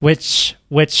 Which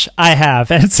I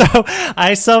have. And so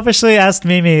I selfishly asked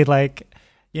Mimi, like,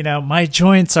 you know, my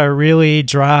joints are really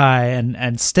dry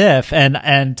and stiff. And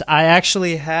I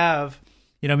actually have,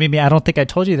 you know, Mimi, I don't think I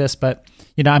told you this, but,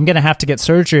 you know, I'm going to have to get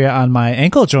surgery on my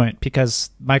ankle joint because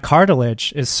my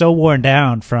cartilage is so worn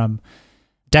down from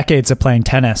decades of playing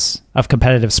tennis, of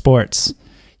competitive sports.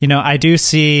 I do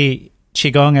see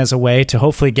Qigong as a way to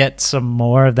hopefully get some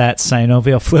more of that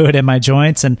synovial fluid in my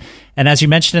joints. And as you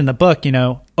mentioned in the book,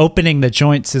 opening the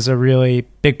joints is a really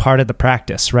big part of the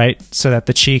practice, right? So that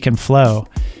the Qi can flow.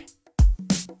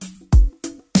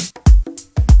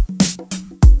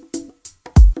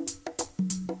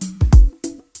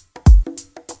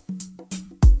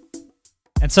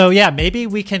 And so, yeah, maybe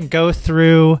we can go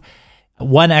through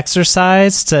one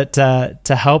exercise to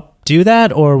help do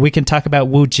that, or we can talk about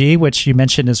Wuji, which you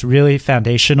mentioned is really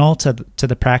foundational to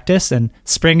the practice, and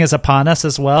spring is upon us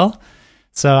as well.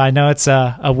 So I know it's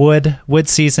a wood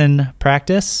season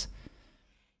practice.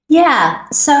 Yeah.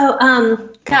 So,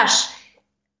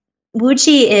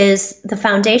 Wuji is the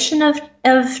foundation of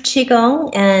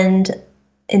Qigong and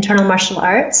internal martial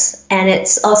arts, and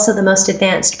it's also the most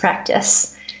advanced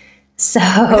practice. So,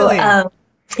 really?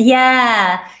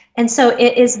 Yeah. And so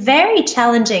it is very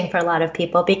challenging for a lot of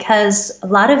people because a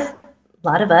lot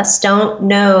of us don't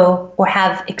know or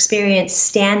have experience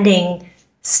standing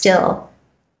still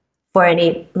for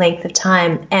any length of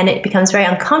time. And it becomes very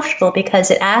uncomfortable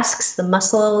because it asks the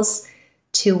muscles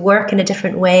to work in a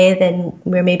different way than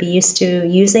we're maybe used to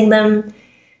using them.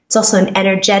 It's also an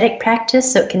energetic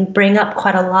practice, so it can bring up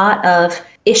quite a lot of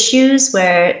issues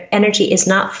where energy is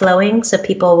not flowing. So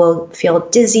people will feel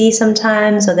dizzy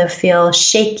sometimes, or they'll feel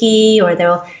shaky, or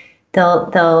they'll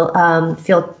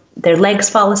feel their legs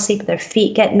fall asleep, their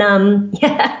feet get numb.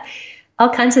 Yeah,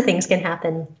 all kinds of things can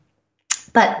happen.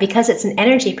 But because it's an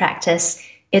energy practice,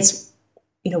 it's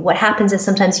what happens is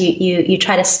sometimes you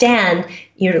try to stand,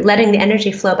 you're letting the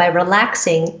energy flow by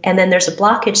relaxing, and then there's a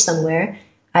blockage somewhere.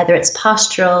 Either it's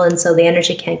postural, and so the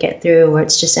energy can't get through, or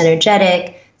it's just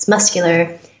energetic, it's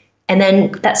muscular, and then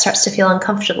that starts to feel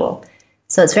uncomfortable.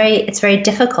 So it's very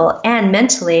difficult, and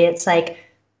mentally, it's like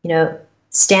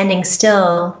standing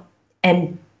still,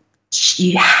 and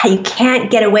you can't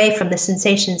get away from the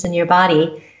sensations in your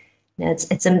body.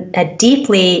 It's a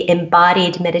deeply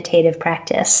embodied meditative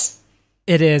practice.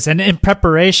 It is, and in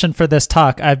preparation for this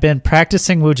talk, I've been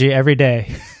practicing Wuji every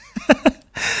day.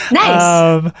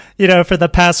 Nice. For the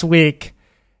past week,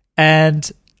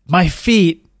 and my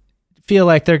feet feel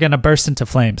like they're going to burst into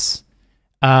flames.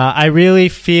 I really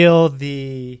feel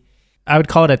I would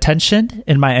call it a tension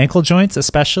in my ankle joints,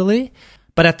 especially.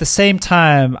 But at the same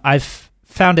time, I've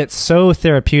found it so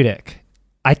therapeutic.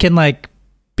 I can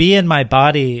be in my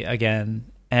body again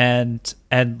and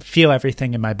feel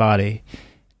everything in my body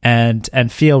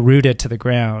and feel rooted to the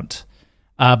ground.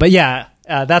 But yeah,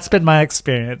 that's been my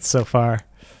experience so far.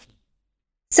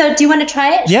 So do you want to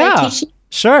try it? Should I teach you?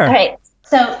 Sure. All right.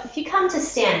 So if you come to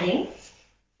standing.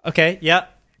 Okay, yeah.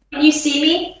 Can you see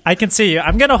me? I can see you.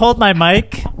 I'm going to hold my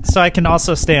mic so I can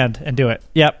also stand and do it.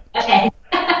 Yep. Okay.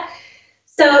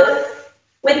 So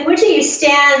with Wuji, you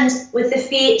stand with the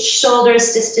feet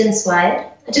shoulders distance wide.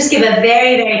 I'll just give a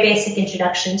very, very basic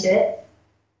introduction to it.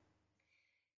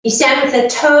 You stand with the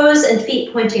toes and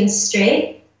feet pointing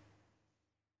straight.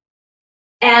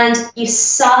 And you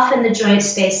soften the joint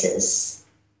spaces.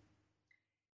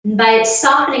 And by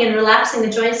softening and relaxing the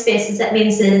joint spaces, that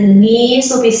means the knees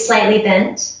will be slightly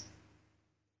bent.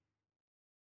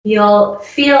 You'll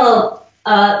feel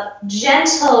a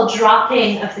gentle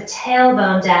dropping of the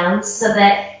tailbone down so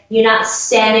that you're not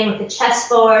standing with the chest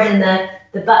forward and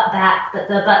the butt back, but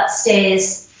the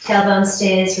tailbone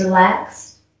stays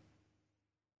relaxed.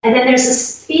 And then there's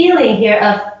this feeling here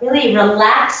of really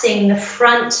relaxing the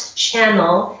front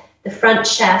channel, the front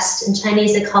chest. In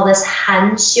Chinese, they call this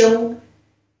han xiong,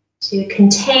 to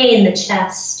contain the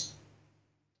chest.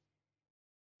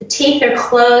 The teeth are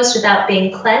closed without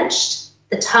being clenched.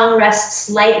 The tongue rests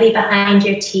slightly behind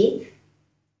your teeth.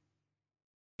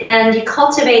 And you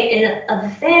cultivate in a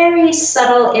very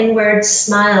subtle inward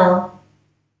smile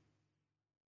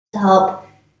to help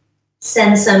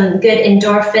send some good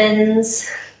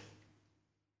endorphins,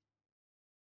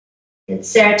 good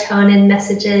serotonin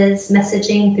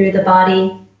messaging through the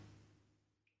body.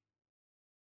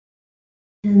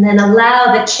 And then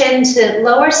allow the chin to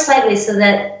lower slightly so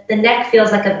that the neck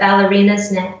feels like a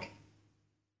ballerina's neck.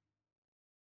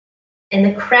 And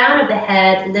the crown of the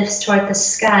head lifts toward the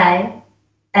sky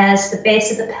as the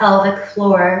base of the pelvic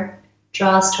floor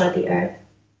draws toward the earth.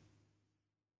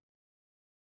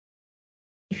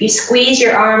 If you squeeze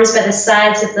your arms by the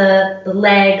sides of the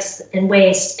legs and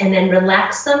waist and then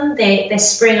relax them, they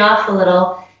spring off a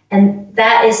little, and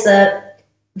that is the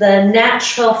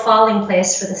natural falling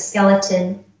place for the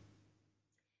skeleton.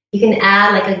 You can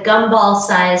add like a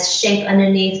gumball-sized shape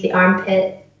underneath the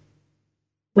armpit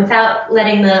without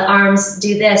letting the arms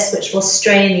do this, which will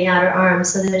strain the outer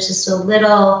arms. So there's just a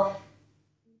little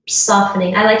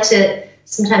softening. I like to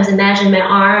sometimes imagine my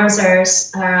arms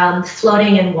are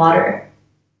floating in water.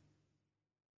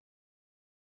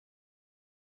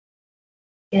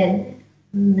 Good.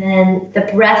 And then the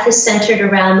breath is centered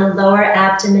around the lower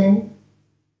abdomen.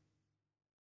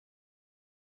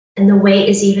 And the weight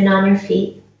is even on your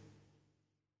feet.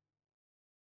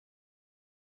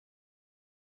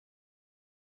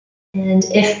 And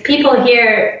if people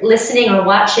here listening or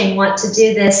watching want to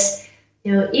do this,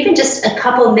 even just a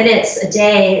couple minutes a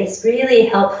day is really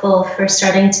helpful for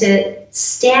starting to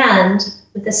stand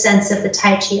with a sense of the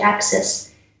Tai Chi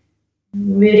Axis,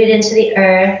 rooted into the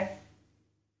earth,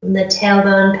 from the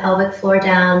tailbone, pelvic floor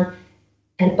down,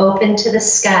 and open to the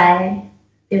sky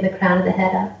through the crown of the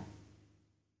head up.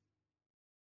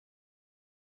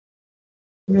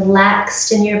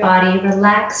 Relaxed in your body,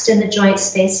 relaxed in the joint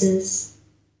spaces,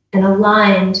 and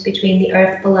aligned between the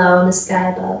earth below and the sky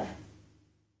above.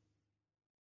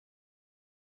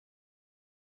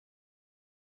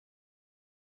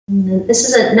 And this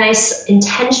is a nice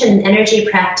intention energy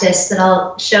practice that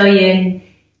I'll show you, and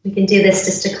we can do this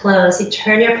just to close. You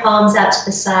turn your palms out to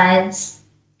the sides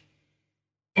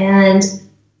and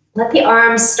let the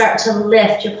arms start to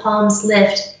lift, your palms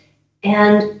lift,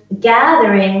 and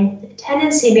gathering,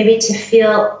 tendency maybe to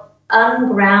feel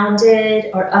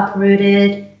ungrounded or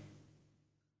uprooted,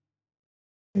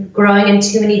 growing in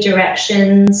too many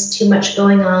directions, too much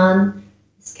going on.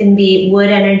 This can be wood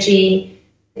energy.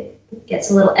 It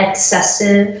gets a little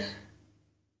excessive.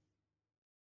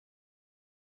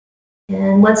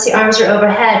 And once the arms are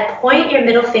overhead, point your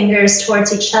middle fingers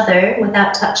towards each other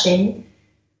without touching.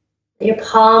 Let your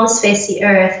palms face the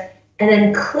earth, and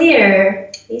then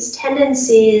clear these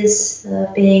tendencies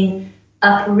of being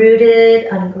uprooted,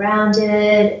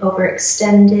 ungrounded,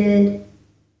 overextended.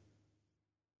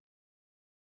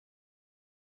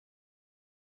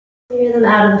 Clear them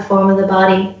out of the form of the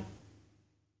body.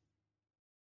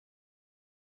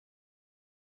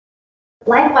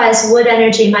 Likewise, wood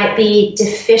energy might be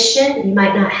deficient. You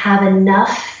might not have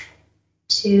enough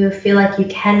to feel like you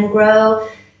can grow.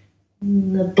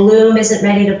 The bloom isn't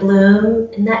ready to bloom.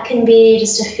 And that can be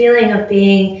just a feeling of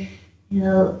being,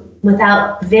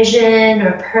 without vision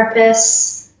or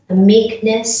purpose, a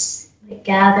meekness. You might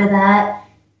gather that.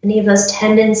 Any of those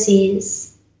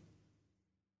tendencies.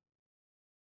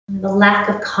 The lack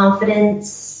of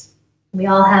confidence. We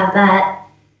all have that.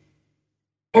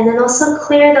 And then also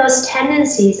clear those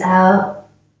tendencies out.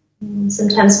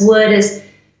 Sometimes wood is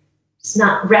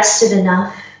not rested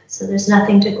enough, so there's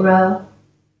nothing to grow.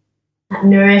 Not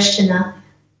nourished enough.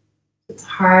 It's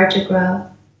hard to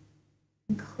grow.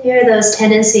 And clear those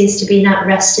tendencies to be not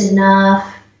rested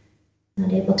enough,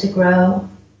 not able to grow,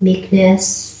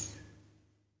 meekness.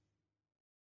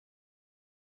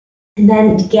 And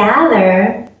then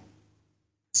gather,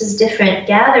 this is different,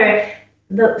 gather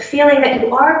the feeling that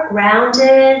you are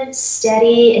grounded,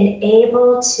 steady, and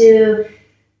able to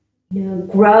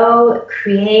grow,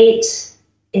 create,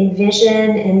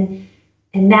 envision, and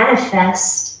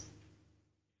manifest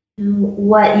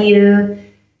what you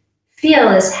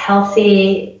feel is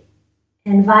healthy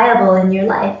and viable in your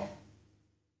life.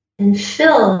 And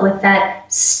fill with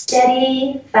that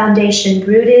steady foundation,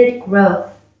 rooted growth.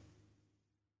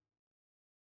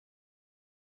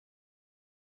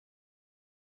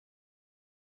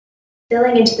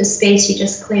 Filling into the space you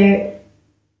just cleared.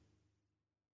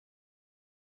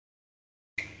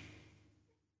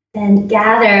 Then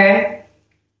gather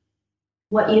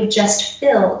what you've just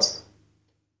filled.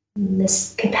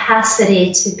 This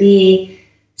capacity to be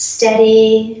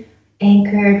steady,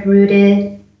 anchored,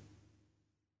 rooted.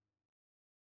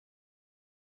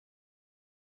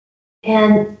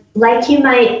 And like you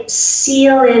might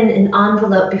seal in an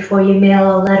envelope before you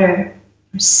mail a letter,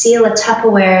 or seal a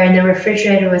Tupperware in the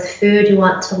refrigerator with food you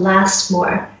want to last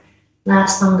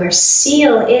longer.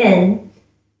 Seal in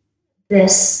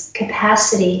this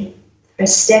capacity for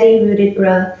steady rooted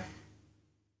growth.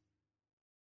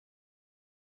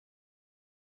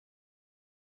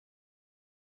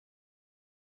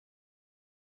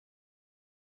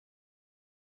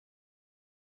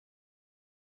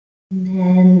 And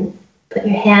then put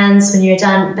your hands, when you're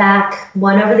done, back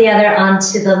one over the other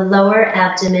onto the lower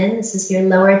abdomen. This is your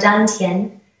lower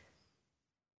dantian.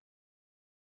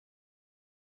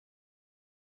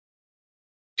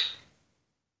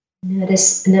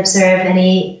 Notice and observe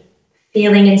any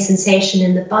feeling and sensation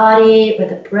in the body, or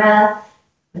the breath,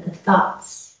 or the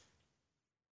thoughts.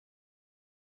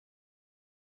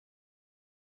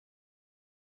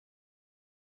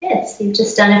 Good, so you've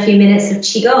just done a few minutes of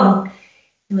Qigong.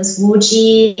 It was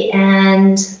Wuji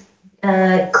and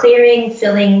clearing,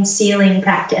 filling, sealing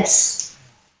practice.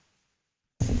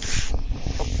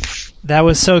 That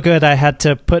was so good. I had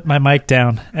to put my mic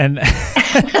down and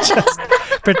just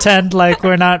pretend like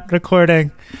we're not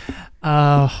recording.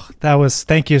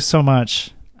 Thank you so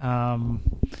much.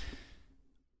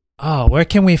 Where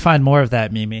can we find more of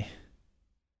that, Mimi?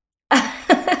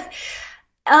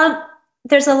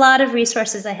 There's a lot of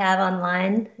resources I have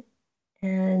online,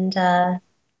 and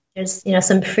there's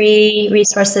some free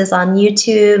resources on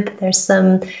YouTube. There's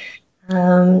some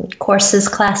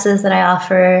classes that I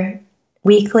offer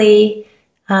weekly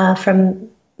from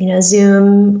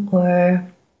Zoom or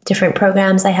different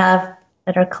programs I have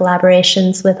that are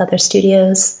collaborations with other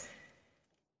studios.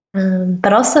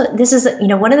 But also, this is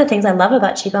one of the things I love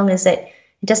about Qigong is that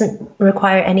it doesn't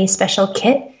require any special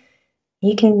kit.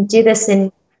 You can do this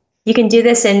in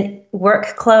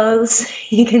work clothes.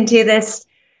 You can do this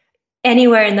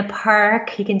anywhere in the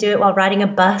park. You can do it while riding a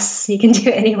bus. You can do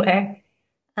it anywhere.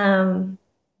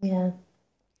 Yeah.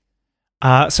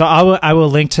 So I will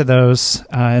link to those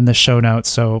in the show notes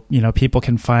so people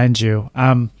can find you.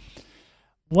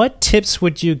 What tips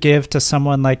would you give to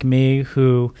someone like me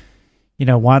who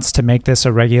wants to make this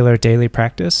a regular daily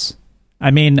practice?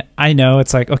 I mean, I know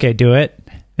it's like, okay, do it.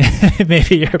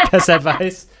 Maybe your best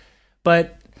advice,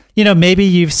 but maybe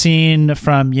you've seen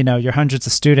from your hundreds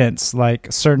of students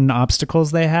like certain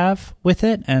obstacles they have with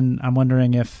it, and I'm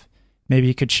wondering if maybe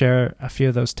you could share a few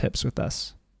of those tips with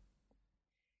us.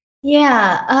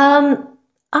 Yeah,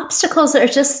 obstacles are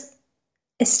just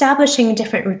establishing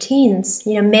different routines,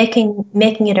 making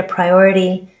it a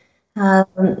priority.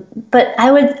 But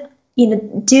I would,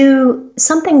 do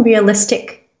something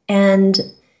realistic and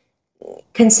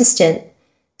consistent.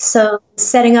 So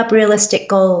setting up realistic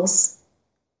goals,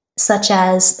 such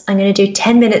as I'm going to do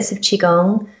 10 minutes of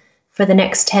Qigong for the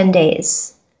next 10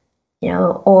 days,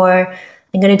 or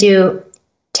I'm going to do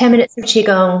 10 minutes of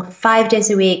Qigong 5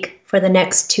 days a week for the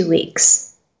next 2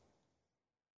 weeks.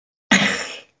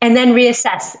 And then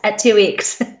reassess at 2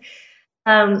 weeks.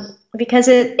 Because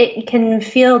it can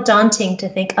feel daunting to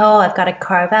think, oh, I've got to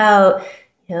carve out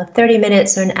 30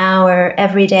 minutes or an hour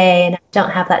every day, and I don't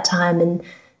have that time in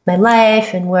my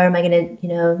life, and where am I going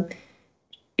to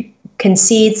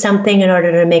concede something in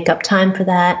order to make up time for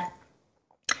that?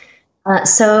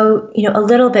 So a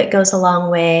little bit goes a long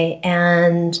way,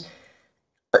 and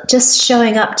just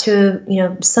showing up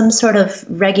to some sort of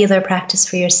regular practice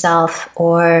for yourself,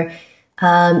 or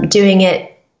doing it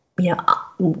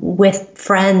with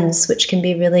friends, which can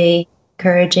be really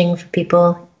encouraging for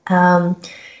people.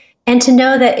 And to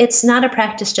know that it's not a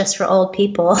practice just for old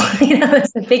people.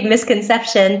 It's a big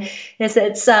misconception.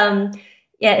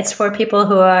 It's for people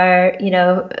who are,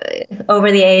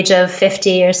 over the age of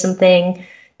 50 or something.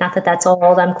 Not that that's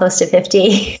old. I'm close to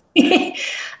 50.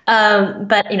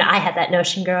 But, I had that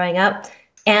notion growing up.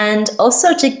 And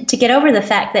also to get over the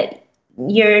fact that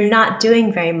you're not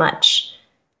doing very much.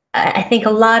 I think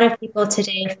a lot of people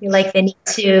today feel like they need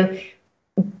to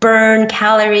burn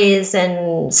calories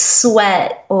and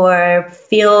sweat or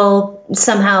feel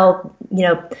somehow,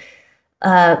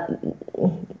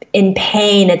 in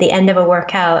pain at the end of a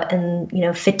workout and,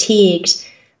 fatigued.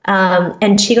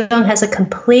 And Qigong has a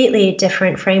completely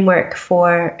different framework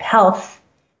for health,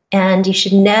 and you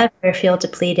should never feel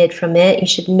depleted from it. You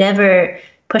should never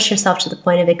push yourself to the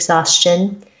point of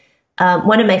exhaustion.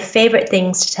 One of my favorite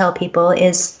things to tell people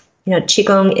is,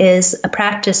 Qigong is a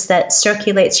practice that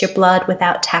circulates your blood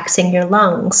without taxing your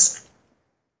lungs.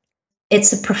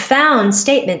 It's a profound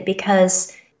statement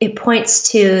because it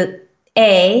points to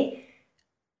A,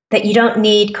 that you don't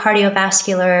need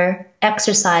cardiovascular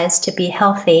exercise to be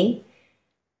healthy,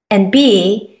 and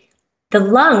B, the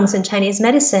lungs in Chinese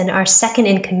medicine are second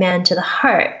in command to the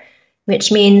heart,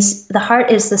 which means the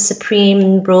heart is the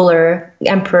supreme ruler,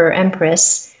 emperor,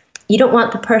 empress. You don't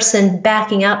want the person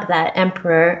backing up that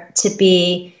emperor to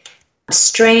be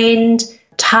strained,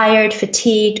 tired,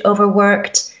 fatigued,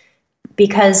 overworked,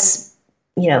 because,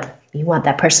 you want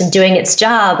that person doing its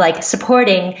job, like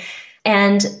supporting.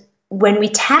 And when we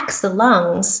tax the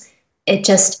lungs,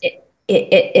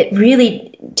 it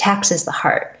really taxes the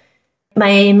heart. My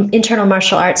internal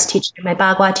martial arts teacher, my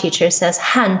Bagua teacher, says,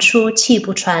 汗出气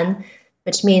不传,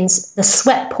 which means the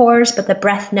sweat pours, but the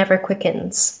breath never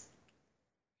quickens.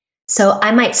 So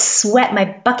I might sweat my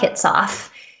buckets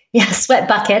off. Sweat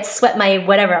buckets, sweat my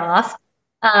whatever off.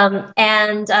 But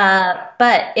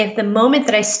if the moment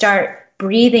that I start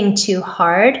breathing too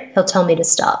hard, he'll tell me to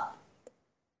stop.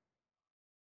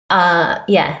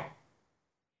 And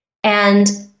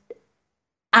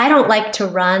I don't like to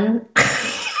run.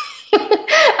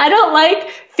 I don't like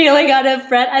feeling out of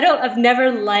breath. I've never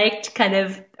liked kind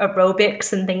of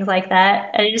aerobics and things like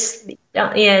that.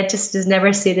 It just has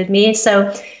never suited me.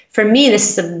 So for me,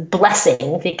 this is a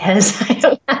blessing because I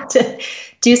don't have to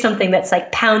do something that's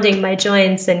like pounding my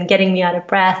joints and getting me out of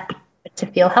breath to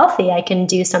feel healthy. I can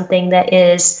do something that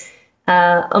is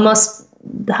almost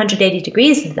 180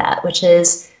 degrees of that, which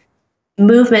is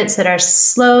movements that are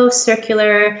slow,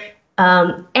 circular,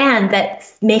 and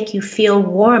that make you feel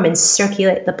warm and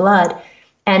circulate the blood.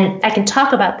 And I can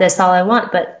talk about this all I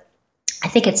want, but I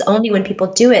think it's only when people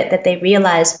do it that they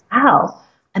realize, wow,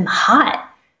 I'm hot.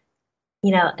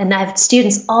 And I have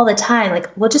students all the time,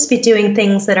 like, we'll just be doing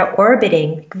things that are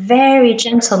orbiting, very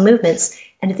gentle movements.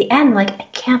 And at the end, like, I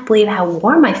can't believe how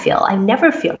warm I feel. I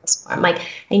never feel this warm. Like,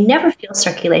 I never feel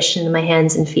circulation in my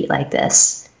hands and feet like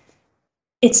this.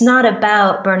 It's not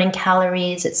about burning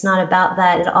calories. It's not about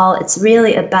that at all. It's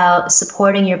really about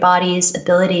supporting your body's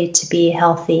ability to be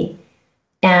healthy.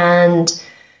 And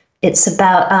it's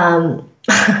about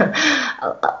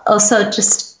also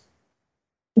just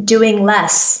doing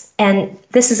less. And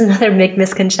this is another big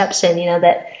misconception,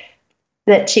 that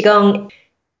Qigong,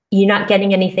 you're not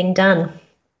getting anything done.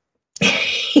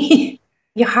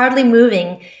 You're hardly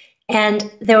moving.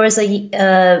 And there was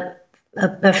a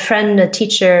friend, a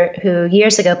teacher, who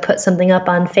years ago put something up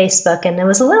on Facebook, and I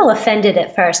was a little offended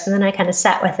at first, and then I kind of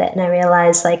sat with it, and I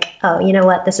realized, like, oh, you know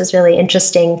what, this is really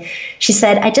interesting. She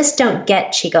said, I just don't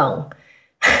get Qigong.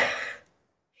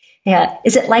 Yeah,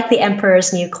 is it like the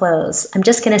emperor's new clothes? I'm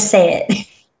just going to say it.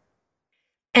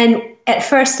 And at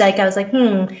first, like, I was like,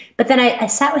 but then I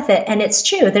sat with it, and it's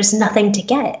true. There's nothing to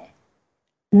get.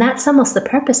 And that's almost the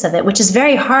purpose of it, which is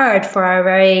very hard for our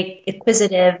very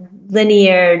inquisitive,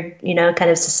 linear, kind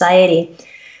of society.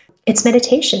 It's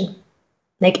meditation.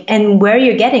 And where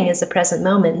you're getting is the present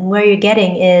moment. And where you're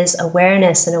getting is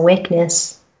awareness and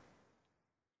awakeness.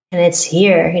 And it's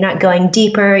here. You're not going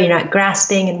deeper. You're not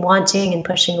grasping and wanting and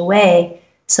pushing away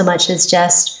so much as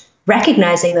just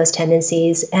recognizing those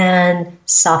tendencies and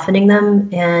softening them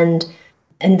and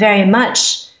very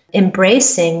much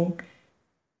embracing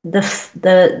the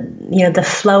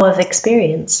flow of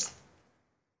experience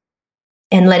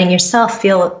and letting yourself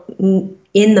feel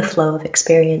in the flow of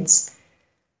experience.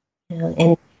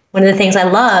 And one of the things I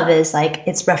love is, like,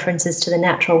 it's references to the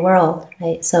natural world,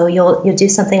 right? So you'll do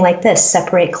something like this,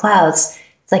 separate clouds.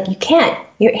 It's like,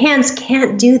 your hands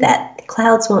can't do that. The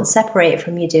clouds won't separate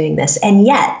from you doing this. And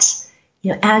yet,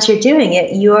 as you're doing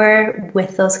it, you're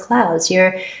with those clouds.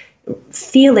 You're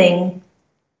feeling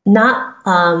not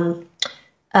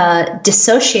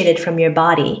dissociated from your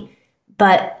body,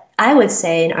 but I would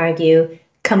say and argue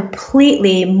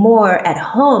completely more at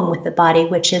home with the body,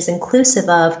 which is inclusive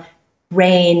of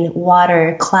rain,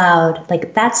 water, cloud.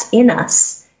 Like, that's in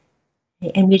us.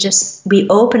 And we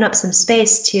open up some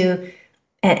space to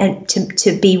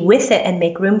be with it and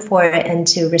make room for it and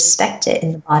to respect it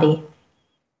in the body.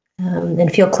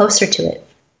 And feel closer to it.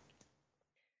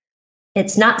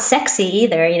 It's not sexy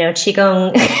either,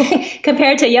 Qigong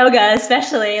compared to yoga,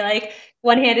 especially like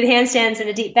one-handed handstands and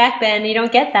a deep back bend. You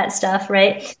don't get that stuff,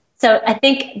 right? So I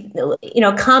think,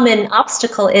 common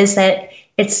obstacle is that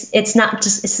it's not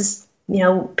just,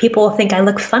 people think I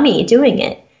look funny doing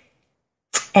it.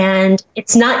 And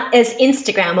it's not as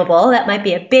Instagrammable. That might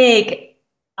be a big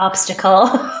obstacle.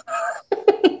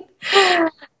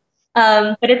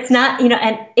 But it's not,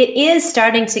 and it is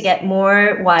starting to get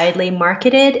more widely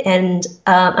marketed. And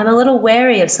I'm a little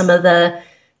wary of some of the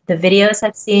videos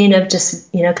I've seen of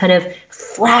just, kind of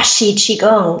flashy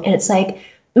Qigong. And it's like,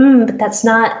 but that's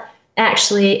not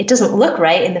actually, it doesn't look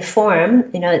right in the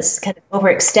form. It's kind of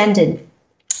overextended.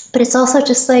 But it's also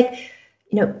just like,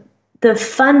 the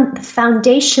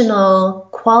foundational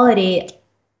quality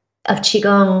of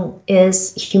Qigong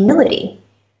is humility.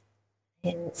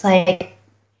 And it's like,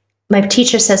 my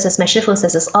teacher says this, my shifu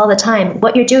says this all the time.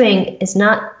 What you're doing is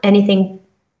not anything,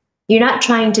 you're not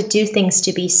trying to do things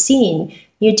to be seen.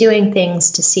 You're doing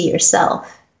things to see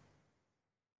yourself.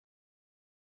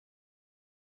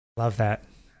 Love that.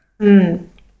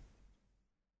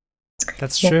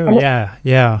 That's true. Yeah.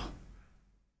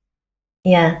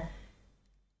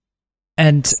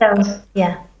 And so,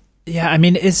 yeah. I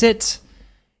mean, is it,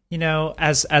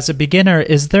 as a beginner,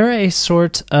 is there a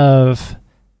sort of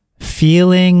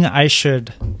feeling I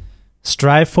should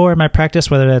strive for in my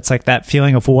practice, whether it's like that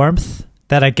feeling of warmth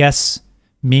that I guess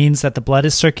means that the blood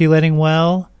is circulating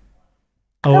well?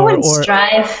 I wouldn't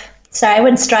strive. Sorry, I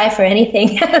wouldn't strive for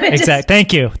anything. Exactly.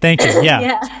 Thank you.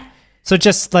 Yeah. So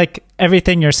just like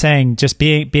everything you're saying, just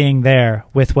being there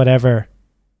with whatever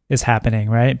is happening,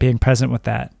 right? Being present with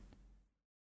that.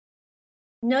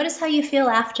 Notice how you feel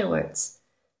afterwards.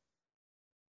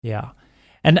 Yeah.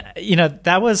 And,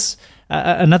 that was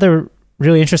another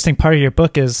really interesting part of your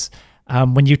book is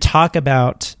when you talk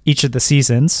about each of the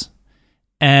seasons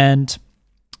And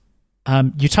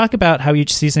you talk about how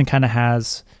each season kind of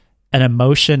has an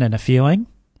emotion and a feeling.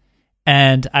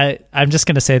 And I'm just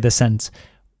going to say this sentence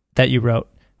that you wrote.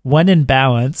 When in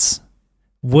balance,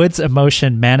 Wood's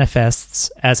emotion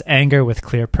manifests as anger with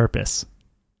clear purpose.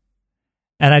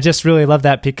 And I just really love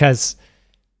that because,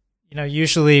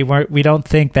 usually we don't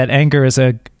think that anger is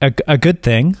a good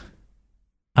thing.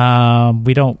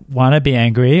 We don't want to be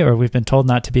angry, or we've been told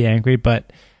not to be angry,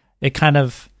 but it kind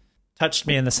of touched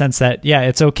me in the sense that, yeah,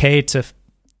 it's okay to,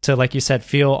 like you said,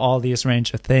 feel all these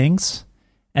range of things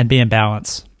and be in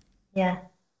balance. Yeah.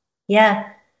 Yeah.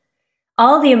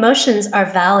 All the emotions are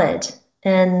valid.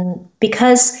 And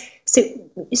because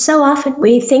so often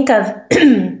we think of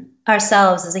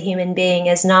ourselves as a human being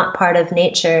as not part of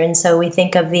nature. And so we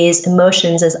think of these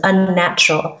emotions as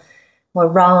unnatural or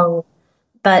wrong.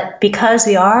 But because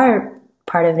we are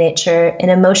part of nature, an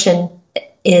emotion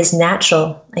is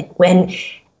natural. Like when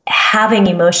having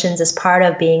emotions is part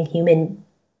of being human.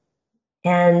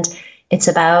 And it's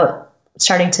about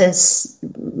starting to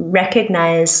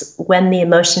recognize when the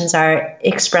emotions are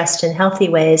expressed in healthy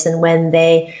ways and when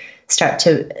they start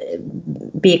to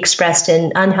be expressed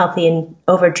in unhealthy and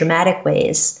overdramatic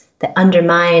ways that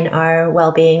undermine our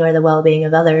well-being or the well-being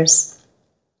of others.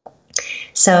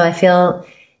 So I feel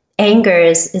anger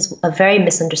is a very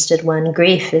misunderstood one.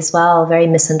 Grief as well, very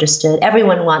misunderstood.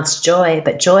 Everyone wants joy,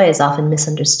 but joy is often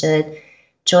misunderstood.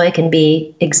 Joy can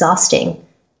be exhausting,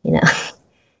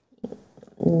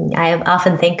 I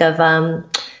often think of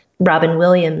Robin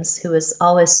Williams, who was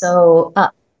always so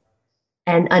up,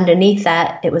 and underneath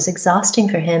that, it was exhausting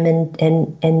for him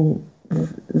and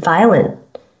violent.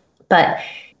 But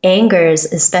anger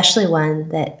is especially one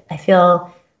that I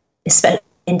feel, especially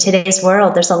in today's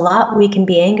world, there's a lot we can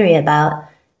be angry about,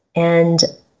 and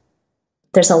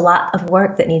there's a lot of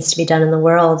work that needs to be done in the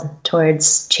world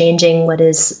towards changing what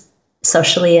is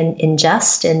socially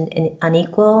unjust and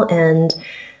unequal and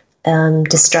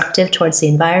destructive towards the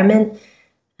environment,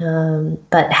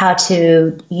 but how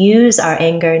to use our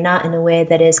anger not in a way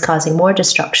that is causing more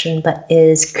destruction, but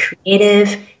is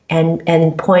creative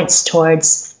and points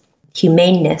towards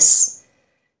humaneness,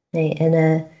 right? And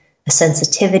a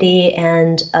sensitivity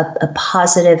and a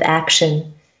positive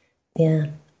action. Yeah.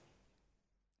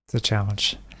 It's a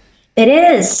challenge. It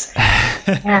is.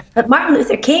 Yeah. But Martin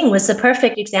Luther King was the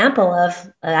perfect example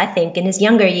of, I think, in his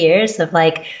younger years of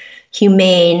like,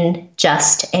 humane,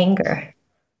 just anger,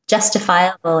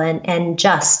 justifiable and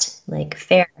just, like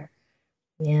fair.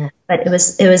 Yeah, but it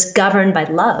was governed by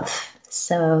love.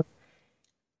 So,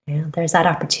 there's that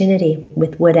opportunity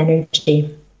with wood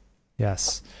energy.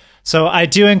 Yes. So I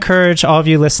do encourage all of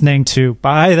you listening to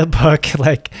buy the book.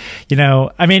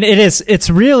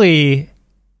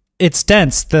 It's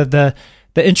dense. The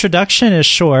introduction is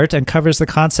short and covers the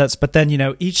concepts, but then,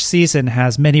 each season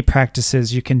has many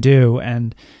practices you can do,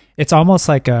 and it's almost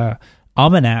like a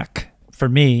almanac for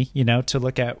me, to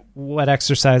look at what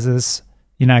exercises,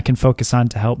 I can focus on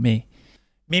to help me.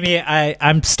 Mimi,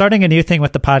 I'm starting a new thing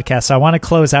with the podcast, so I want to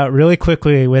close out really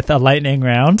quickly with a lightning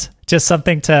round, just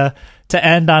something to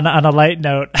end on a light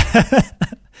note.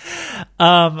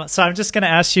 So I'm just going to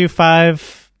ask you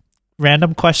 5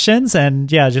 random questions, and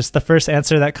just the first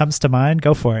answer that comes to mind,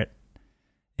 go for it.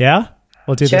 Yeah?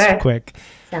 We'll do this quick.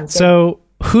 Sounds good.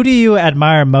 Who do you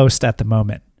admire most at the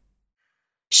moment?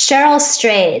 Cheryl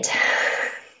Strayed.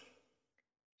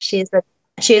 She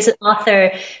is an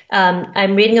author.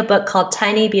 I'm reading a book called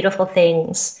Tiny Beautiful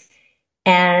Things,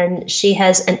 and she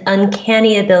has an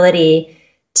uncanny ability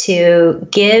to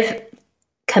give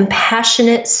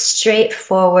compassionate,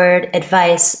 straightforward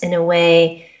advice in a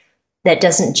way that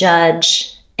doesn't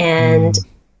judge and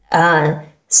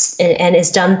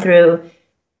is done through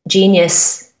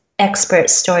genius, expert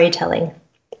storytelling.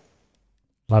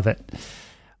 Love it.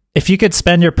 If you could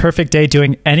spend your perfect day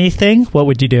doing anything, what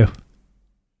would you do?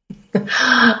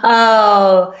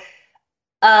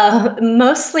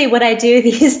 Mostly what I do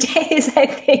these days, I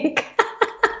think.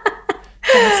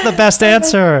 That's the best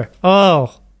answer.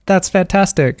 Oh, that's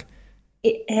fantastic.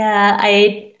 Yeah,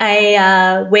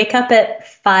 I wake up at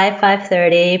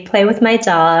 5:30, play with my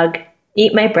dog,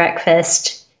 eat my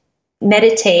breakfast,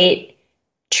 meditate,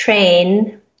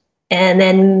 train, and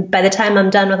then by the time I'm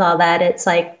done with all that, it's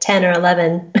like 10 or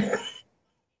 11.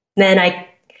 Then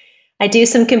I do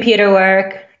some computer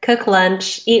work, cook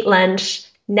lunch, eat lunch,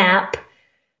 nap,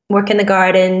 work in the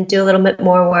garden, do a little bit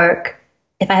more work.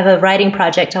 If I have a writing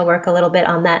project, I'll work a little bit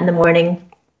on that in the morning.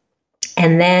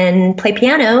 And then play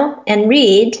piano and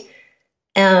read.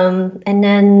 And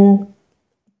then,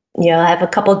 I have a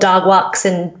couple dog walks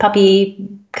and puppy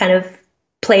kind of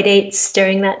play dates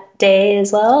during that day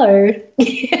as well, or so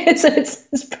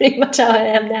it's pretty much how I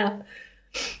am now.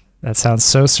 That sounds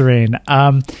so serene.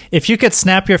 If you could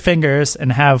snap your fingers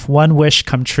and have one wish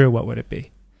come true, what would it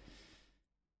be?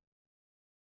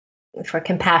 For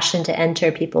compassion to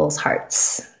enter people's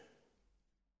hearts.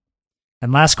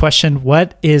 And last question,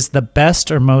 what is the best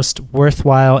or most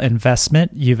worthwhile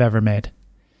investment you've ever made?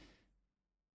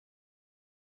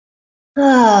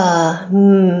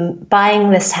 Buying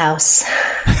this house.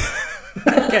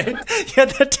 Okay. You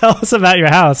have to tell us about your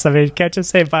house. I mean, you can't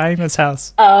just say buying this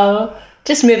house. Oh,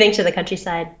 just moving to the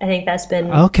countryside. I think that's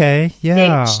been okay.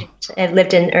 Yeah. I've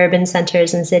lived in urban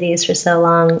centers and cities for so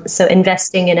long. So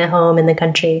investing in a home in the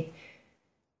country.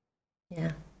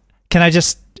 Yeah. Can I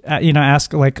just,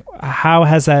 ask, like, how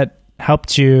has that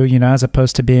helped you, as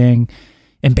opposed to being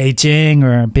in Beijing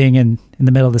or being in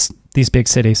the middle of these big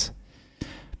cities?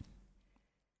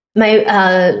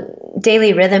 My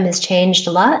daily rhythm has changed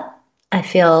a lot. I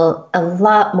feel a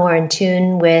lot more in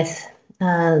tune with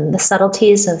the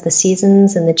subtleties of the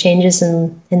seasons and the changes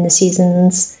in the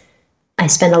seasons. I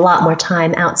spend a lot more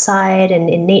time outside and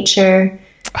in nature.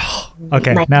 Oh,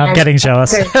 okay, now I'm getting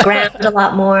jealous. Ground a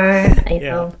lot more,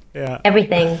 know,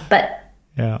 everything. But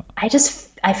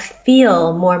I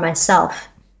feel more myself.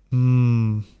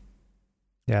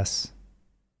 Yes.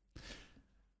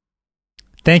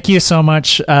 Thank you so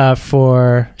much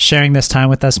for sharing this time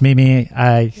with us, Mimi.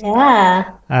 I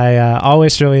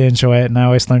always really enjoy it, and I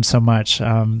always learn so much.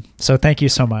 So thank you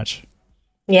so much.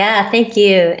 Yeah, thank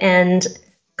you. And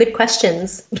good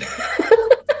questions.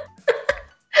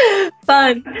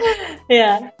 Fun.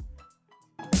 Yeah.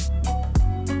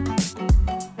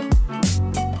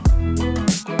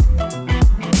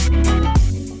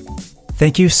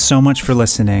 Thank you so much for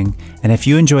listening. And if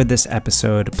you enjoyed this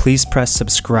episode, please press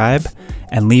subscribe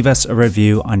and leave us a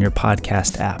review on your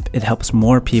podcast app. It helps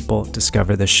more people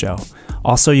discover this show.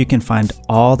 Also, you can find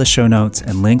all the show notes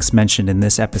and links mentioned in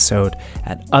this episode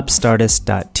at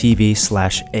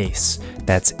upstartist.tv/ACE.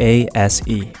 That's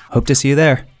ASE. Hope to see you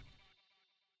there.